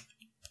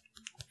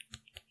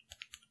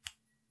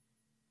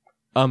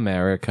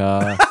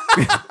 America.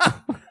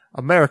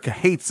 America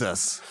hates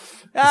us.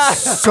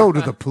 So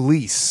do the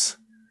police.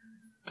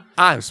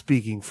 I'm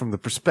speaking from the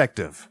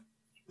perspective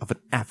of an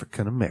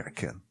African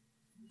American,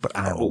 but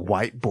I'm a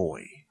white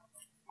boy.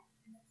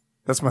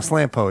 That's my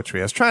slam poetry.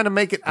 I was trying to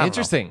make it I don't know.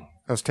 Interesting.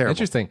 That was terrible.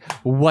 Interesting.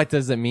 What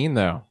does it mean,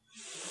 though?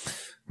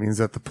 Means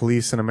that the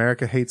police in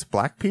America hates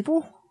black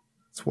people?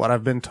 That's what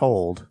I've been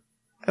told.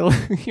 It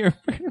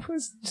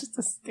was just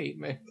a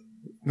statement.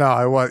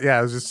 No, it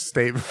was just a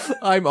statement.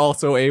 I'm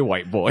also a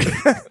white boy.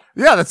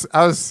 Yeah, it's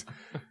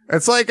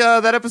like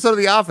that episode of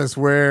The Office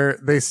where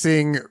they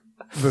sing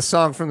the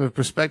song from the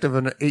perspective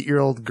of an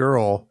 8-year-old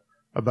girl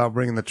about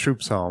bringing the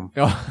troops home.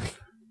 Oh,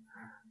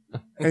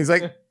 And he's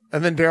like,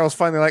 and then Daryl's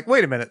finally like,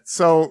 wait a minute.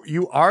 So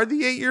you are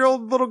the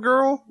 8-year-old little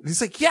girl? And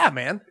he's like, yeah,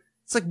 man.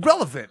 It's like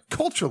relevant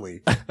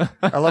culturally.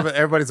 I love it.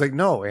 Everybody's like,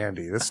 no,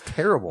 Andy, that's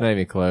terrible. not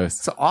even close.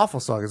 It's an awful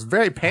song. It's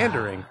very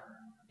pandering.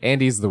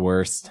 Andy's the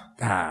worst.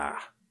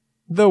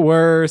 The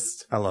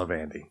worst. I love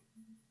Andy.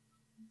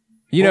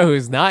 You know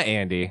who's not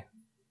Andy?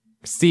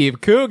 Steve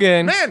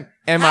Coogan. Man,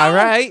 Am I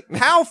right?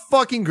 How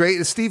fucking great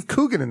is Steve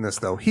Coogan in this,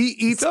 though? He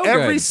eats So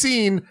every good.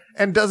 scene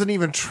and doesn't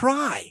even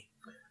try.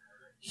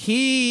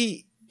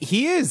 He's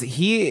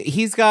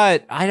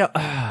got, I don't,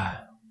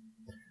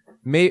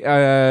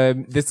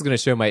 this is going to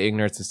show my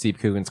ignorance of Steve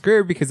Coogan's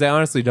career because I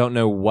honestly don't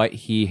know what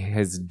he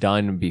has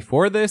done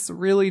before this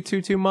really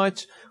too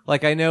much.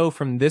 Like I know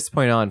from this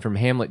point on, from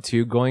Hamlet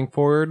 2 going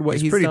forward, what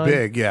he's pretty done.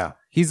 big, yeah.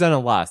 He's done a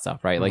lot of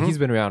stuff, right? Like he's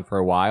been around for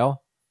a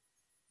while.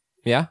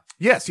 Yeah?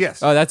 Yes.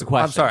 Oh, that's a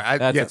question. I'm sorry.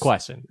 That's yes. a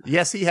question.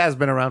 Yes, he has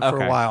been around for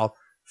Okay. a while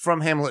from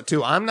Hamlet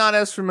 2. I'm not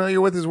as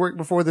familiar with his work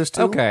before this,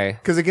 too. Okay.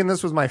 Because, again,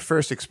 this was my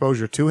first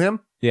exposure to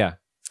him. Yeah.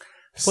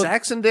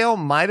 Saxondale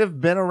might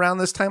have been around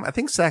this time. I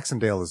think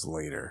Saxondale is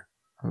later.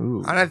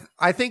 Ooh. And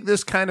I think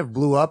this kind of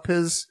blew up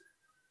his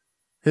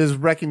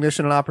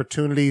recognition and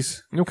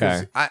opportunities.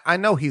 Okay. 'Cause I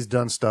know he's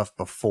done stuff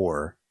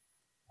before.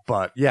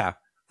 But, yeah,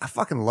 I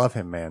fucking love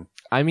him, man.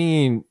 I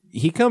mean,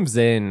 he comes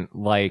in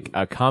like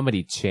a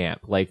comedy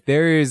champ. Like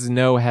there is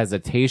no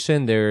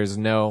hesitation. There's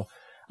no,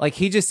 like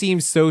he just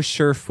seems so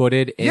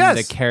sure-footed in Yes.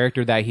 the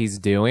character that he's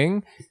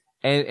doing.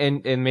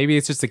 And maybe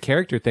it's just a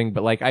character thing,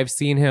 but like I've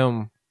seen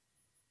him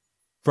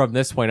from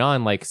this point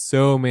on, like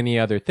so many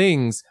other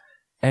things.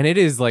 And it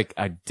is like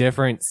a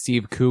different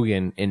Steve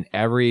Coogan in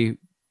every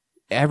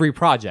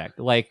project.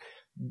 Like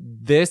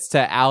this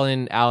to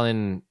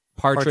Alan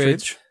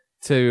Partridge.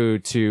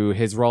 To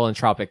his role in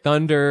Tropic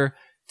Thunder,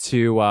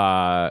 to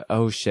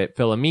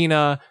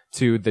Philomena,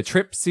 to the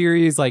Trip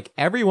series. Like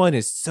everyone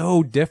is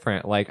so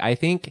different. Like I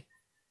think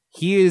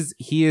he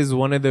is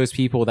one of those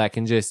people that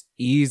can just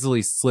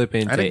easily slip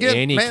into again,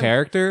 any man,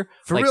 character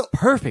for like real.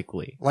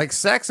 perfectly. Like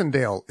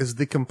Saxondale is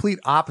the complete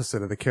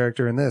opposite of the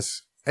character in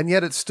this. And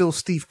yet it's still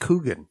Steve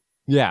Coogan.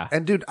 Yeah.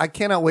 And dude, I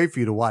cannot wait for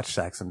you to watch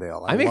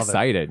Saxondale. I I'm love it.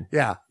 excited.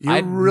 Yeah, you're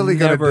I'd really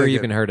gonna never dig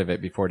even it. heard of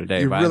it before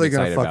today. You're but I'm really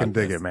gonna excited fucking about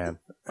dig this. it, man.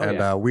 Oh, And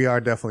yeah. we are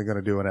definitely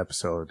gonna do an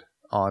episode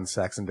on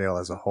Saxondale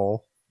as a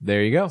whole.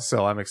 There you go.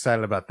 So I'm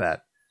excited about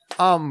that.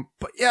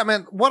 But yeah,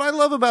 man, what I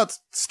love about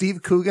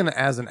Steve Coogan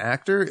as an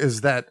actor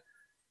is that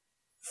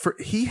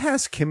he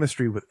has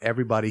chemistry with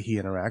everybody he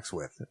interacts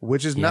with,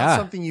 which is not Yeah.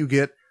 something you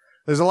get.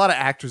 There's a lot of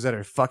actors that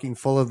are fucking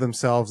full of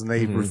themselves and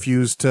they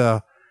refuse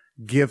to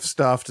give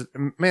stuff to,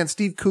 man,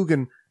 Steve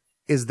Coogan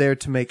is there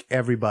to make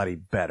everybody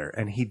better.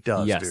 And he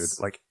does, Yes.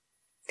 dude. Like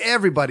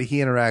everybody he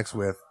interacts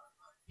with,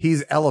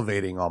 he's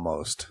elevating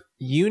almost.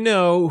 You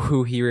know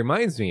who he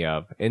reminds me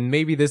of, and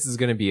maybe this is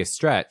going to be a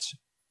stretch.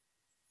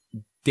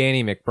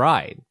 Danny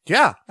McBride.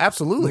 Yeah,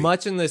 absolutely.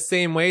 Much in the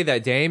same way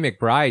that Danny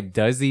McBride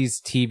does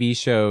these TV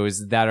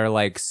shows that are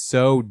like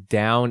so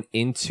down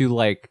into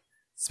like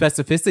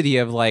specificity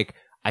of like,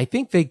 I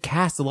think they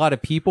cast a lot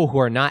of people who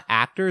are not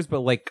actors, but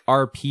like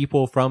are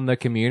people from the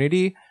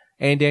community.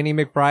 and Danny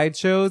McBride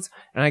shows.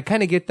 And I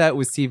kind of get that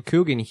with Steve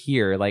Coogan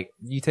here. Like,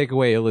 you take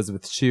away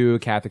Elizabeth Shue,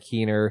 Kathy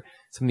Keener,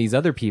 some of these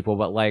other people,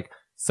 but like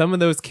some of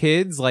those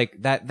kids, like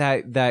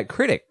that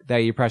critic that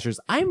he pressures,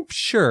 I'm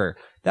sure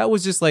that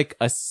was just like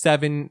a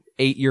 7-8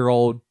 year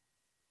old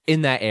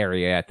in that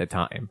area at the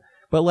time.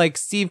 But like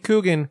Steve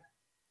Coogan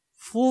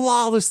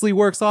flawlessly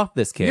works off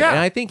this kid. Yeah. And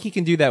I think he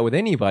can do that with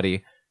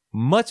anybody.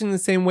 Much in the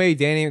same way,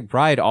 Danny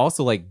McBride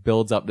also like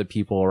builds up the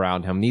people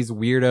around him. These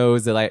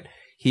weirdos that like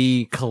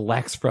he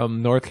collects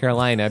from North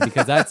Carolina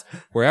because that's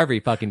where every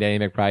fucking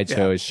Danny McBride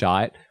show is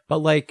shot. But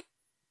like,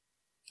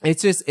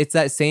 it's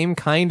that same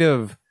kind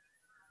of,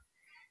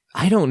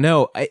 I don't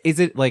know. Is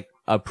it like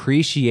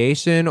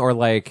appreciation or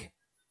like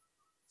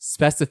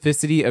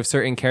specificity of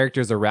certain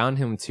characters around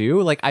him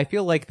too? Like, I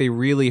feel like they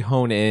really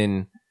hone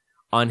in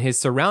on his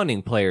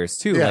surrounding players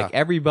too. Yeah. Like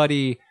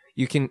everybody,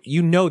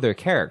 you know their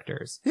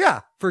characters.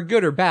 Yeah. For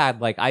good or bad.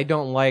 Like, I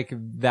don't like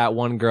that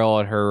one girl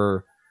at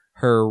her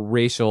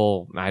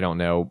racial, I don't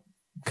know,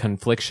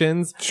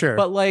 conflictions. Sure.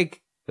 But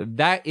like,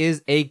 that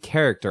is a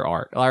character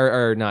arc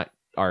or not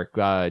arc,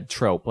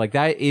 trope. Like,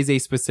 that is a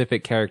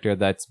specific character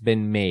that's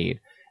been made.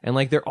 And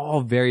like, they're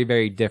all very,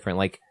 very different.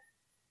 Like,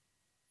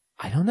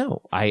 I don't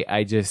know.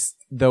 I just,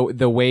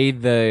 the way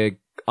the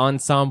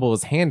ensemble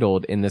is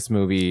handled in this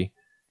movie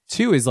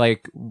too is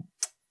like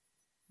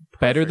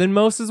better than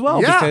most as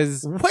well. Yeah,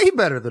 because way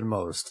better than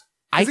most.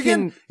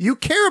 Again, you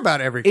care about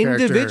every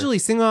character. Individually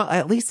single out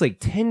at least like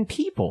 10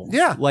 people.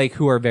 Yeah. Like,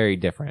 who are very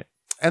different.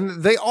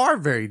 And they are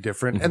very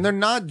different, and they're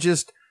not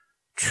just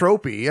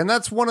tropey. And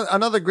that's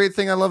another great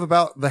thing I love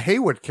about the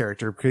Haywood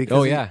character.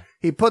 Because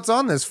he puts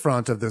on this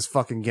front of this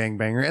fucking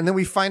gangbanger, and then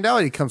we find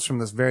out he comes from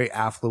this very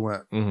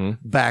affluent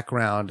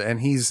background, and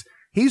he's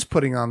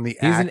putting on the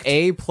He's act.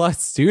 an A+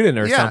 student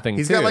or something,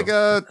 he's too. got like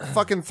a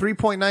fucking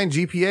 3.9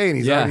 GPA, and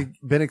he's already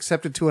been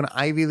accepted to an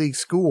Ivy League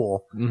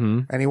school.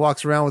 And he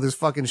walks around with his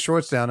fucking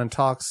shorts down and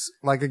talks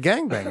like a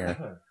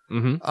gangbanger.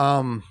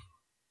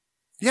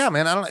 Yeah,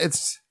 man,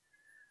 it's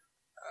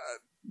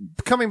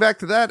coming back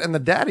to that and the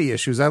daddy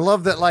issues. I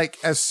love that, like,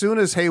 as soon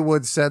as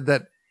Haywood said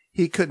that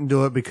he couldn't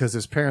do it because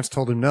his parents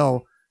told him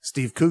no,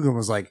 Steve Coogan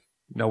was like,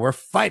 no, we're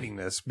fighting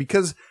this,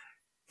 because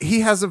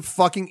he has a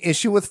fucking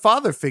issue with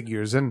father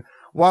figures. And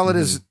while it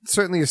is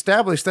certainly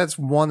established, that's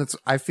one that's,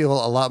 I feel,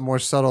 a lot more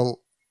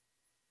subtle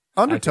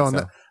undertone.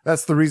 So.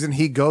 That's the reason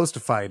he goes to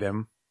fight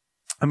him.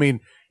 I mean,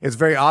 it's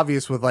very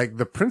obvious with like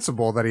the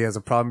principal that he has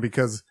a problem,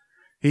 because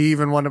he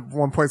even at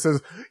one point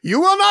says, "You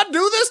will not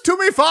do this to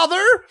me,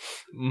 father."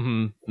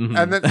 And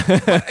then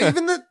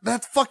even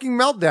that fucking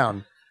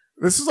meltdown.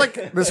 This is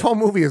like, this whole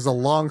movie is a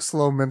long,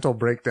 slow mental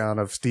breakdown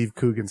of Steve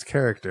Coogan's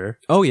character.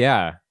 Oh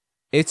yeah.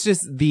 It's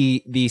just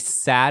the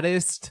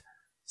saddest,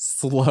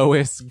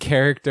 slowest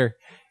character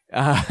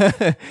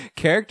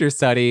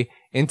study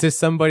into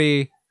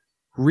somebody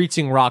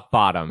reaching rock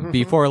bottom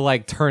before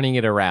like turning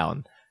it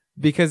around.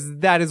 Because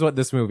that is what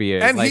this movie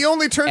is. And like, he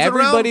only turns it around.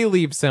 Everybody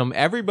leaves him.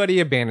 Everybody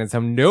abandons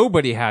him.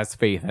 Nobody has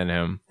faith in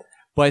him.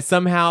 But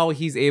somehow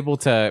he's able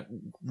to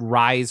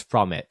rise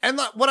from it. And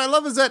what I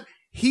love is that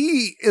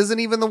he isn't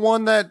even the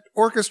one that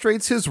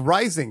orchestrates his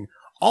rising.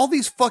 All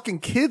these fucking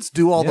kids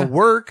do all the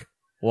work.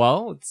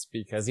 Well, it's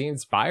because he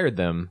inspired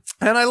them.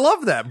 And I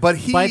love that. But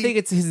I think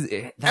it's his...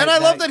 I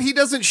love that he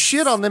doesn't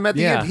shit on them at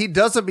the end. He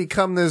doesn't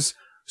become this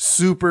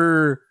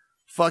super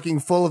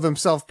fucking full of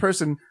himself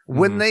person.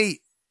 When they,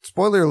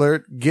 spoiler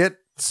alert, get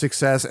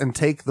success and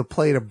take the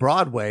play to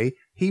Broadway,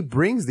 he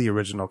brings the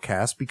original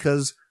cast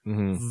because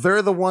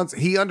they're the ones...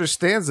 He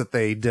understands that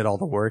they did all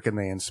the work and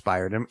they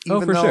inspired him.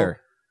 Even for though, sure.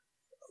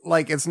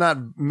 Like, it's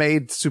not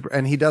made super...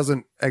 And he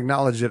doesn't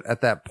acknowledge it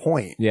at that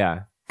point.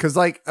 Yeah. Because,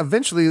 like,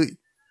 eventually...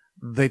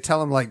 They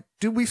tell him, like,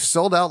 dude, we've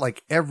sold out,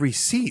 like, every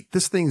seat.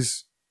 This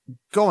thing's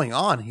going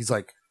on. He's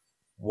like,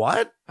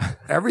 what?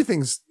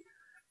 Everything's...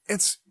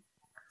 It's...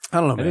 I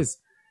don't know, man. It is.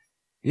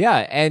 Yeah,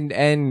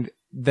 and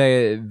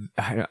the...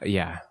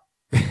 Yeah.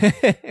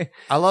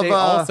 I love...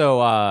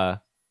 also...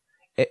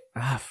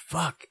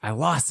 fuck. I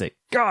lost it.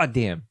 God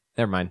damn.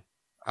 Never mind.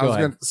 I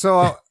want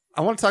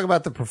to talk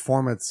about the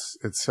performance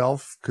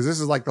itself, because this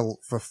is, like, the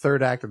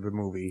third act of the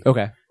movie.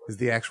 Okay. Is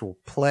the actual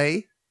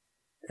play.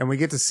 And we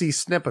get to see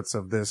snippets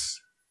of this.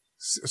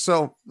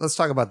 So let's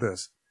talk about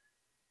this.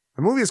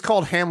 The movie is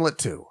called Hamlet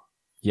 2.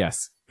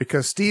 Yes.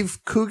 Because Steve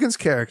Coogan's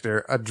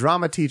character, a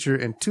drama teacher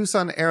in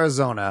Tucson,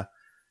 Arizona,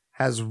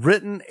 has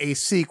written a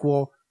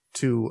sequel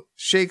to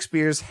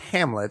Shakespeare's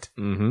Hamlet,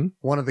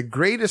 one of the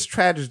greatest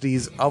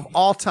tragedies of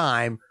all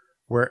time,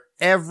 where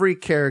every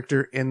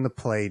character in the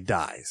play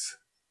dies.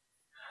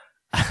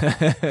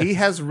 He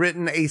has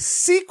written a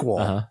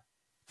sequel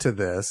to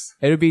this.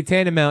 It would be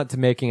tantamount to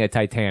making a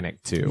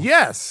Titanic too.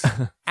 Yes,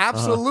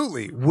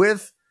 absolutely.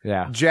 With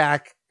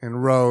Jack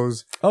and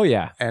Rose. Oh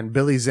yeah. And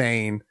Billy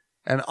Zane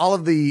and all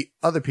of the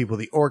other people,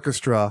 the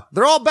orchestra,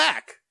 they're all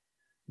back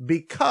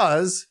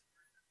because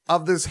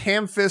of this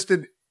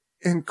ham-fisted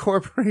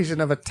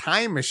incorporation of a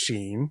time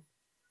machine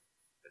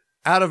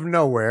out of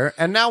nowhere.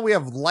 And now we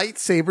have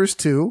lightsabers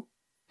too,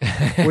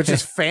 which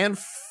is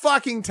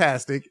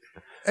fan-fucking-tastic.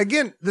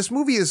 again, this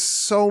movie is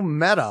so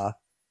meta,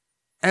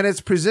 and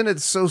it's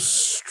presented so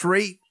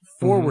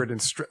straightforward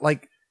and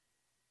like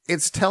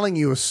it's telling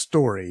you a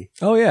story.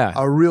 Oh yeah,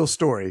 a real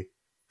story.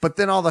 But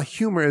then all the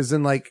humor is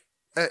in like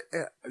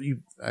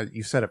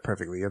you said it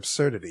perfectly,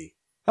 absurdity.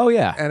 Oh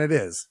yeah, and it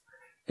is.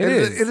 It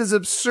is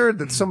absurd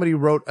that somebody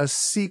wrote a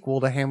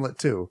sequel to Hamlet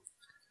 2.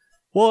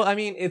 Well, I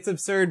mean, it's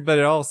absurd, but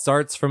it all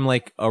starts from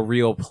like a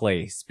real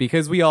place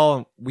because we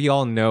all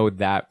know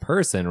that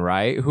person,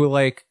 right? Who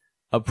like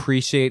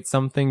appreciates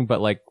something,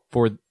 but like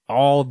for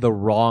all the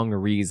wrong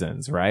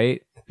reasons,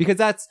 right? Because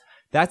that's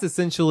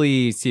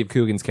essentially Steve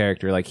Coogan's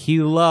character. Like he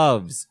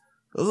loves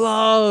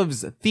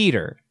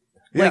theater.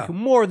 Like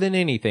more than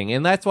anything.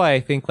 And that's why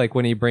I think like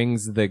when he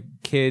brings the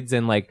kids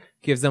and like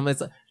gives them,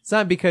 it's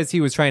not because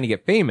he was trying to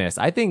get famous.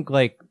 I think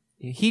like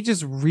he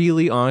just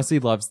really honestly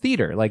loves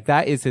theater. Like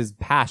that is his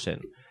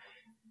passion.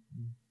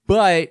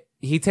 But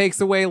he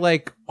takes away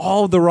like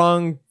all the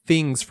wrong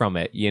things from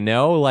it, you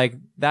know? Like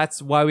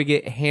that's why we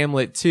get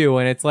Hamlet 2.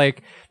 And it's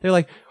like, they're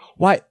like,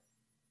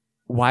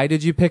 why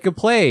did you pick a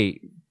play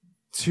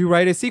to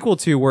write a sequel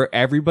to where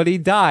everybody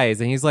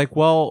dies? And he's like,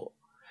 well,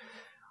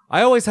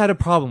 I always had a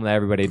problem that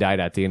everybody died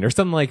at the end or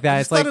something like that. I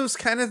It's like, thought it was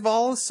kind of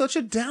all such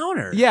a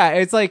downer. yeah,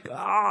 it's like,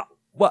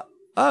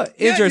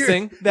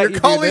 interesting that you're you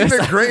calling do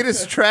this. the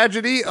greatest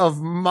tragedy of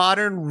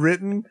modern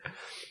written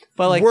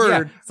But like, word.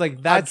 yeah, it's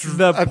like, that's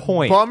the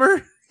point.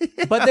 Bummer.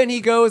 But then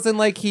he goes and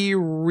like, he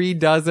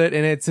redoes it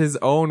and it's his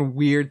own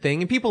weird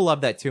thing. And people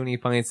love that too. And he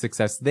finds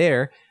success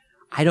there.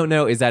 I don't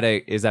know. Is that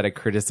a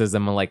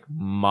criticism of like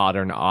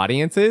modern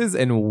audiences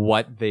and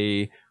what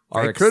they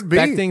are It could be.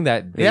 expecting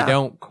that they Yeah.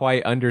 don't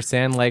quite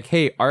understand? Like,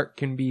 hey, art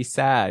can be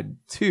sad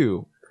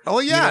too. Oh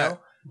yeah. You know?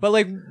 But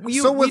like,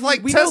 So with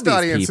like test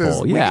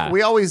audiences, yeah.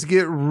 we always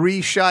get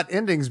reshot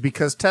endings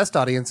because test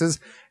audiences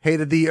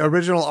hated the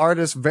original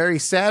artist's very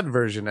sad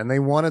version and they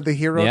wanted the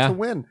hero Yeah. to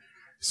win.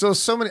 So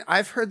many,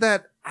 I've heard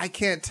that, I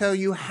can't tell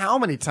you how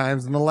many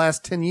times in the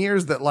last 10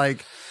 years that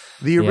like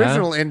the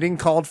original ending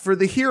called for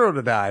the hero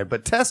to die,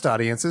 but test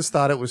audiences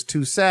thought it was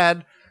too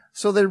sad.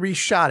 So they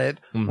reshot it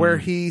where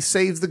he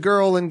saves the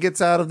girl and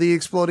gets out of the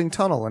exploding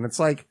tunnel. And it's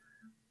like,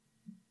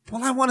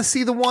 well, I want to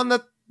see the one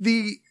that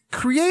the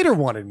creator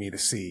wanted me to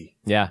see.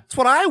 Yeah. That's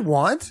what I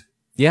want.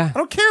 Yeah. I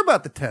don't care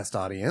about the test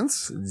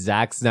audience.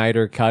 Zack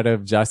Snyder cut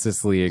of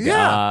Justice League.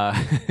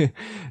 Yeah.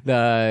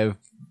 The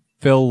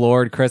Phil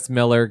Lord, Chris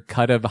Miller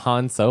cut of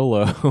Han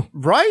Solo.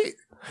 Right?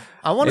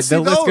 I want to see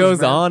the those. list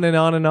goes man. on and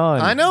on and on.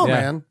 I know, Yeah.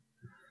 man.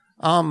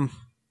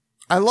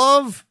 I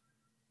love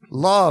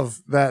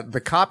that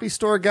the copy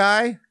store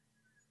guy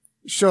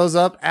shows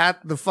up at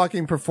the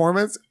fucking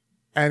performance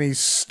and he's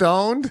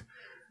stoned.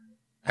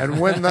 And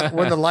when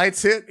the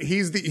lights hit,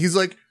 he's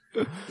like,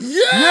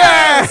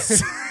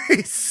 yes!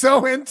 He's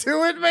so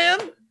into it, man.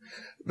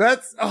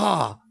 That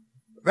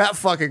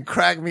fucking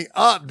cracked me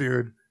up,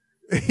 dude.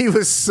 He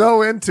was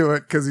so into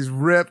it because he's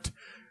ripped.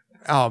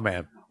 Oh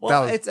man.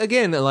 Well, it's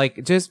again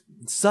like just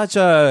such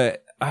a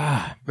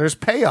there's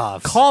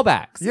payoffs.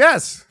 callbacks.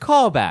 Yes.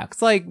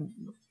 Callbacks. Like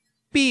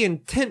be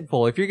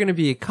intentful. If you're going to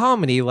be a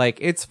comedy, like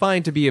it's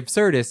fine to be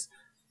absurdist.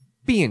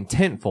 Be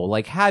intentful.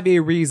 Like have a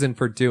reason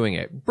for doing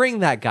it. Bring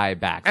that guy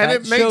back. And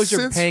that it makes shows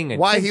you're sense paying attention.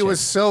 why he was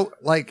so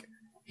like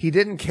he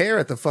didn't care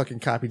at the fucking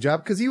copy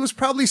job because he was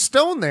probably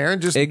stoned there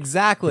and just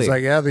exactly. he's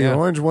like, yeah, the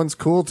orange one's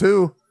cool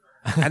too.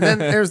 And then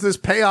there's this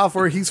payoff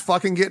where he's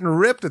fucking getting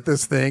ripped at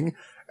this thing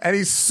and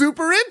he's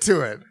super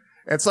into it.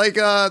 It's like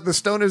the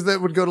stoners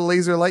that would go to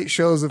laser light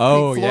shows of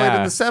Pink Floyd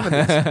in the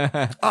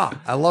 70s.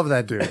 I love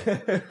that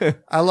dude.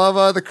 I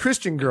love the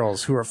Christian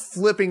girls who are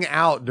flipping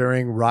out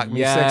during Rock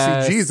Me Yes.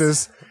 Sexy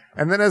Jesus.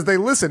 And then as they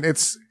listen,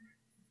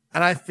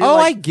 and I feel I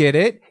like get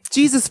it.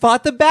 Jesus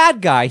fought the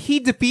bad guy. He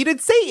defeated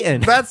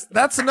Satan.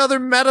 that's another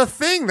meta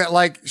thing that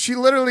like she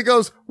literally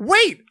goes,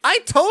 wait, I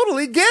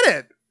totally get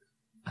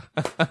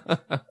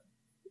it.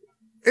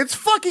 It's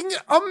fucking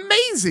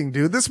amazing,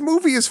 dude. This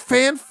movie is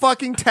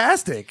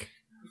fan-fucking-tastic.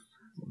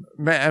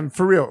 Man,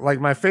 for real,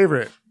 like my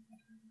favorite.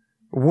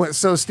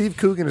 So Steve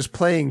Coogan is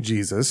playing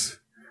Jesus.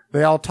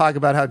 They all talk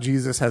about how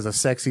Jesus has a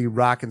sexy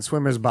rock and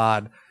swimmer's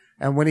bod.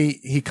 And when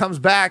he comes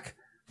back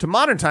to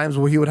modern times,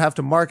 well, he would have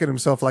to market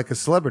himself like a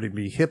celebrity,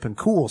 be hip and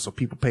cool so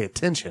people pay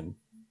attention.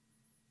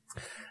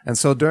 And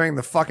so during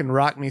the fucking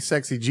Rock Me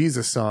Sexy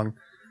Jesus song,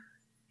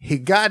 he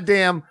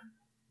goddamn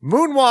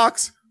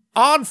moonwalks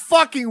on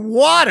fucking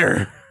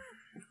water.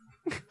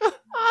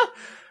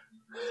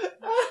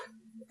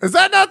 Is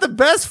that not the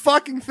best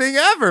fucking thing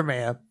ever,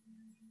 man?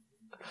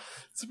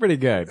 It's pretty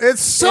good.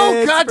 It's so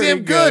It's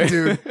goddamn pretty good,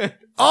 dude.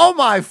 Oh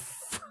my,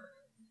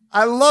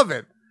 I love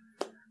it.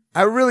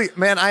 I really,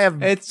 man, I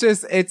have.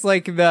 It's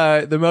like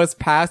the most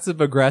passive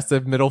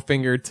aggressive middle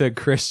finger to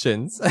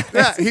Christians.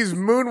 Yeah, he's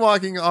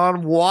moonwalking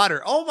on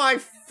water. Oh my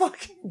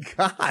fucking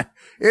God.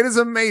 It is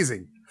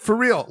amazing. For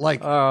real.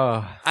 Like,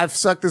 I've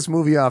sucked this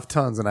movie off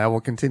tons and I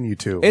will continue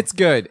to. It's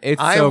good.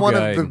 I so am one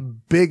good. of the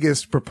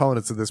biggest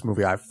proponents of this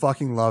movie. I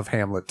fucking love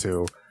Hamlet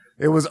 2.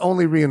 It was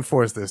only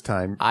reinforced this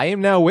time. I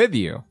am now with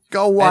you.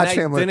 Go watch and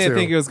Hamlet 2. I didn't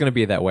think it was going to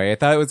be that way. I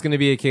thought it was going to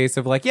be a case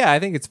of like, yeah, I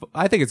think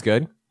it's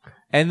good.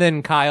 And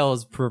then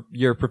Kyle's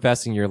you're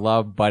professing your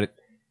love, but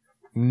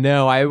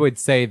no, I would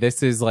say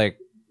this is like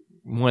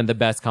one of the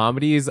best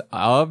comedies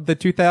of the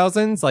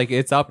 2000s. Like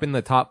it's up in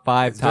the top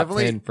 5, top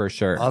 10 for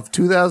sure. Of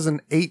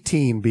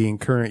 2018 being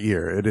current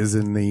year, it is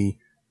in the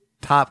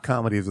top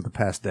comedies of the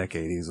past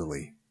decade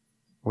easily.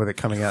 With it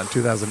coming out in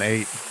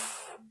 2008.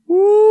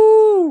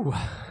 Woo!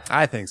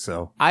 I think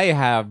so. I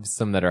have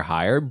some that are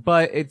higher,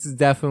 but it's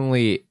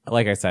definitely,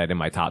 like I said, in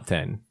my top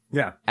 10.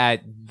 Yeah.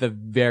 At the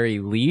very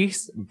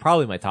least,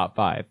 probably my top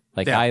 5.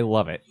 Like, Yeah. I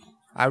love it.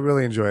 I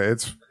really enjoy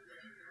it.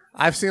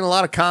 I've seen a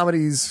lot of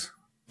comedies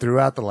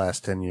throughout the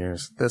last 10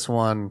 years. This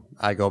one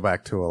I go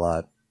back to a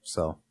lot.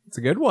 So It's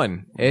a good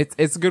one.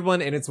 It's a good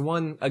one, and it's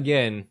one,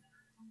 again,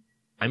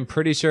 I'm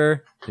pretty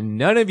sure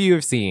none of you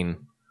have seen.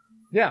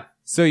 yeah.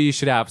 So you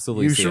should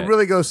absolutely You see should it.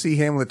 really go see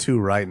Hamlet 2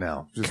 right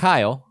now. Just,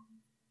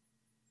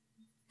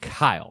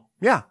 Kyle,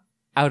 yeah.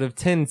 out of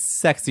 10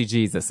 sexy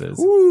Jesuses,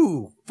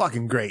 Ooh,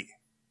 fucking great.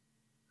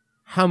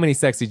 how many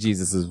sexy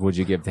Jesuses would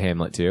you give to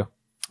Hamlet 2?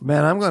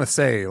 Man, I'm going to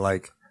say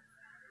like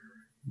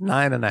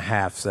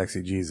 9.5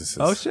 sexy Jesuses.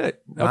 Oh,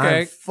 shit.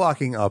 Okay. I'm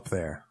fucking up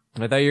there.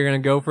 I thought you were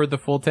going to go for the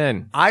full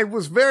 10. I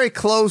was very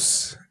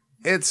close.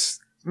 It's,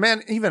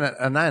 man, even a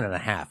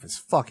 9.5 is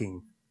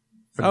fucking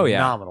Oh, yeah.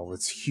 phenomenal.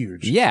 It's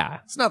huge. Yeah.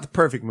 It's not the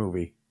perfect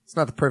movie. It's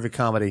not the perfect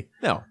comedy.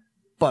 No.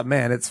 But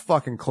man, it's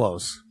fucking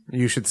close.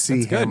 You should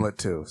see That's good. Hamlet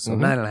too. So Mhm.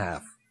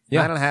 9.5.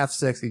 Yeah. 9.5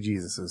 sexy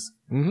Jesuses.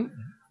 Mm-hmm.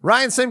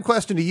 Ryan, same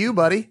question to you,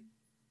 buddy.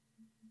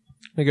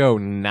 I go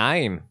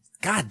 9.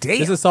 God damn.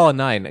 This is a solid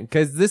 9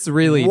 because this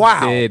really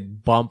Wow.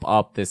 did bump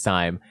up this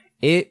time.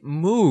 It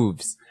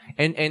moves.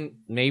 And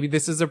maybe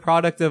this is a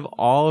product of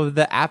all of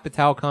the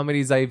Apatow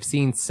comedies I've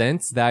seen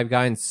since that I've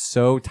gotten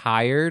so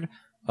tired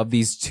of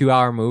these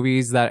 2-hour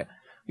movies that,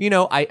 you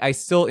know, I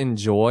still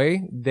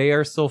enjoy. They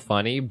are still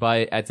funny,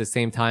 but at the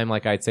same time,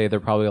 like I'd say they're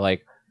probably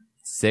like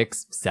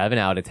 6, 7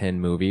 out of 10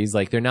 movies.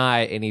 Like they're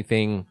not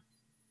anything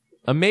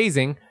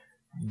amazing.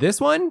 This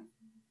one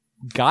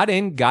got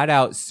in, got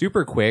out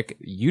super quick,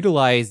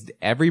 utilized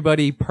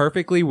everybody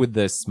perfectly with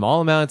the small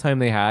amount of time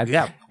they had.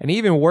 Yeah. And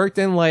even worked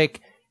in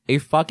like a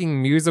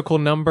fucking musical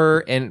number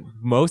and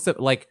most of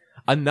like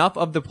enough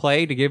of the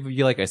play to give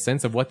you like a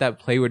sense of what that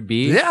play would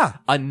be. Yeah.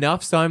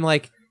 Enough. So I'm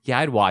like, yeah,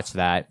 I'd watch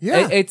that.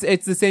 Yeah.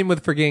 It's the same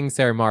with Forgetting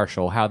Sarah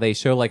Marshall, how they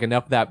show like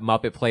enough of that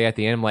Muppet play at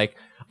the end. I'm like,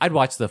 I'd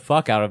watch the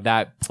fuck out of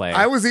that play.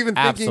 I was even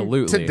thinking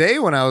Absolutely. today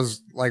when I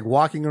was like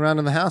walking around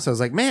in the house, I was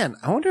like, man,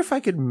 I wonder if I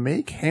could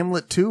make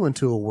Hamlet 2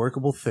 into a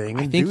workable thing.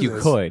 I And think do you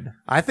this. could.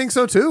 I think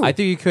so too. I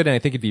think you could, and I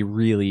think it'd be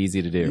really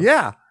easy to do.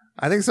 Yeah.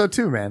 I think so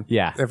too, man.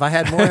 Yeah. If I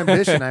had more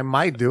ambition, I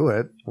might do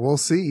it. We'll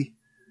see.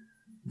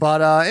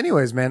 But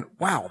anyways, man,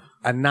 wow.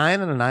 A 9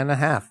 and a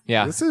 9.5.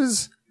 Yeah.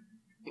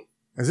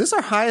 Is this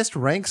our highest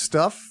ranked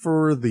stuff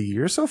for the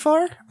year so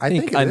far? I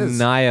think it is.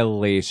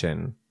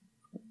 Annihilation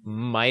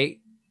might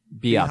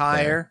be up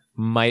higher? there.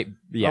 Might,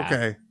 yeah.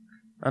 Okay.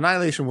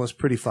 Annihilation was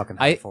pretty fucking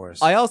high for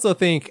us. I also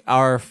think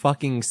our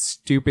fucking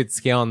stupid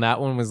scale on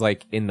that one was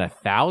like in the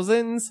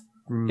thousands,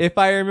 if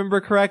I remember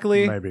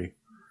correctly. Maybe.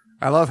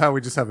 I love how we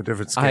just have a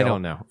different scale. I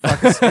don't know.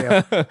 Fuck a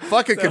scale.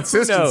 Fuck a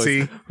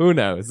consistency. Who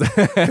knows?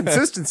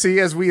 Consistency,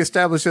 as we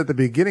established at the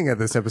beginning of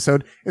this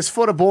episode, is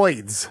for the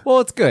boys.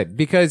 Well, it's good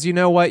because you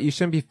know what? You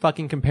shouldn't be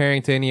fucking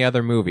comparing to any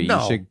other movie.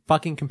 No. You should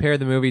fucking compare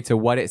the movie to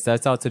what it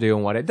sets out to do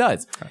and what it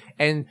does.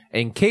 And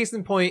case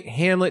in point,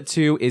 Hamlet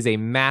 2 is a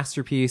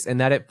masterpiece in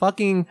that it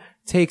fucking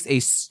takes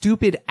a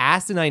stupid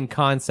asinine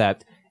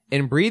concept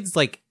and breathes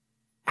like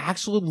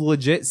actual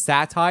legit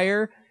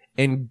satire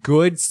and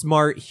good,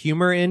 smart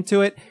humor into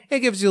it.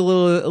 It gives you a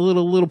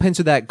little pinch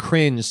of that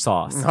cringe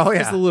sauce. Oh, yeah.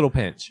 Just a little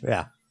pinch.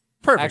 Yeah.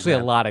 Perfect. Actually,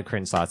 man. a lot of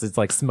cringe sauce. It's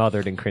like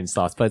smothered in cringe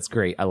sauce, but it's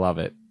great. I love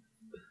it.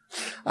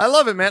 I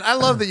love it, man. I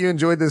love that you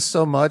enjoyed this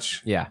so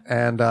much. Yeah.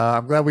 And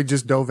I'm glad we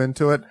just dove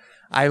into it.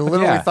 I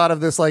literally Yeah. thought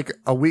of this like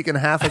a week and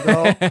a half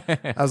ago.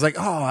 I was like,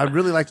 oh, I'd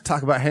really like to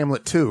talk about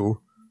Hamlet 2.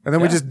 And then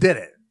we Yeah. just did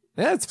it.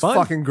 Yeah, it's It's fun.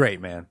 fucking great,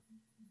 man.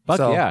 Fuck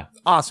So, yeah.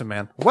 Awesome,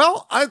 man.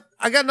 Well,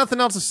 I got nothing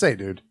else to say,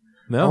 dude.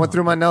 No. I went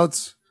through my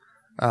notes.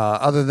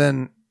 Other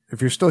than if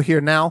you're still here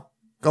now,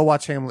 go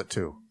watch Hamlet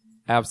 2.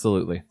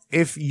 Absolutely.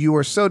 If you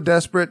are so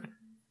desperate,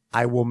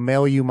 I will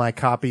mail you my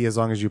copy as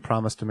long as you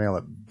promise to mail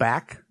it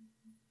back.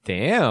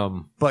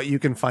 Damn. But you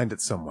can find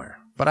it somewhere.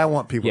 But I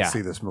want people Yeah. to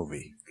see this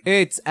movie.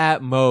 It's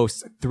at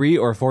most $3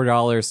 or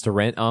 $4 to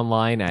rent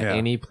online at Yeah.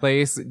 any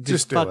place.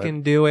 Just do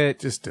fucking do it.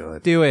 Just do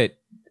it. Do it.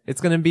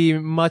 It's going to be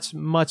much,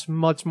 much,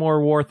 much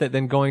more worth it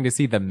than going to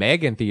see the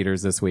Meg in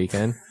theaters this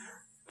weekend.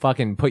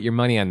 Fucking put your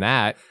money on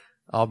that.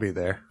 I'll be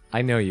there.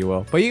 I know you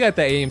will. But you got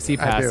the AMC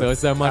I pass, do. so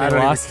it's no I money don't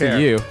even lost to care.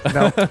 you.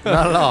 No, not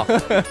at all.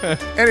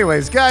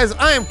 Anyways, guys,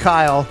 I am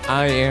Kyle,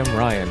 I am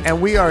Ryan.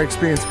 and we are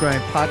Experience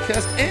Grind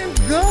Podcast. And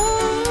go!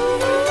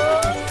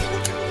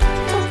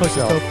 Push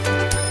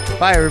yourself.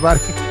 Bye, everybody.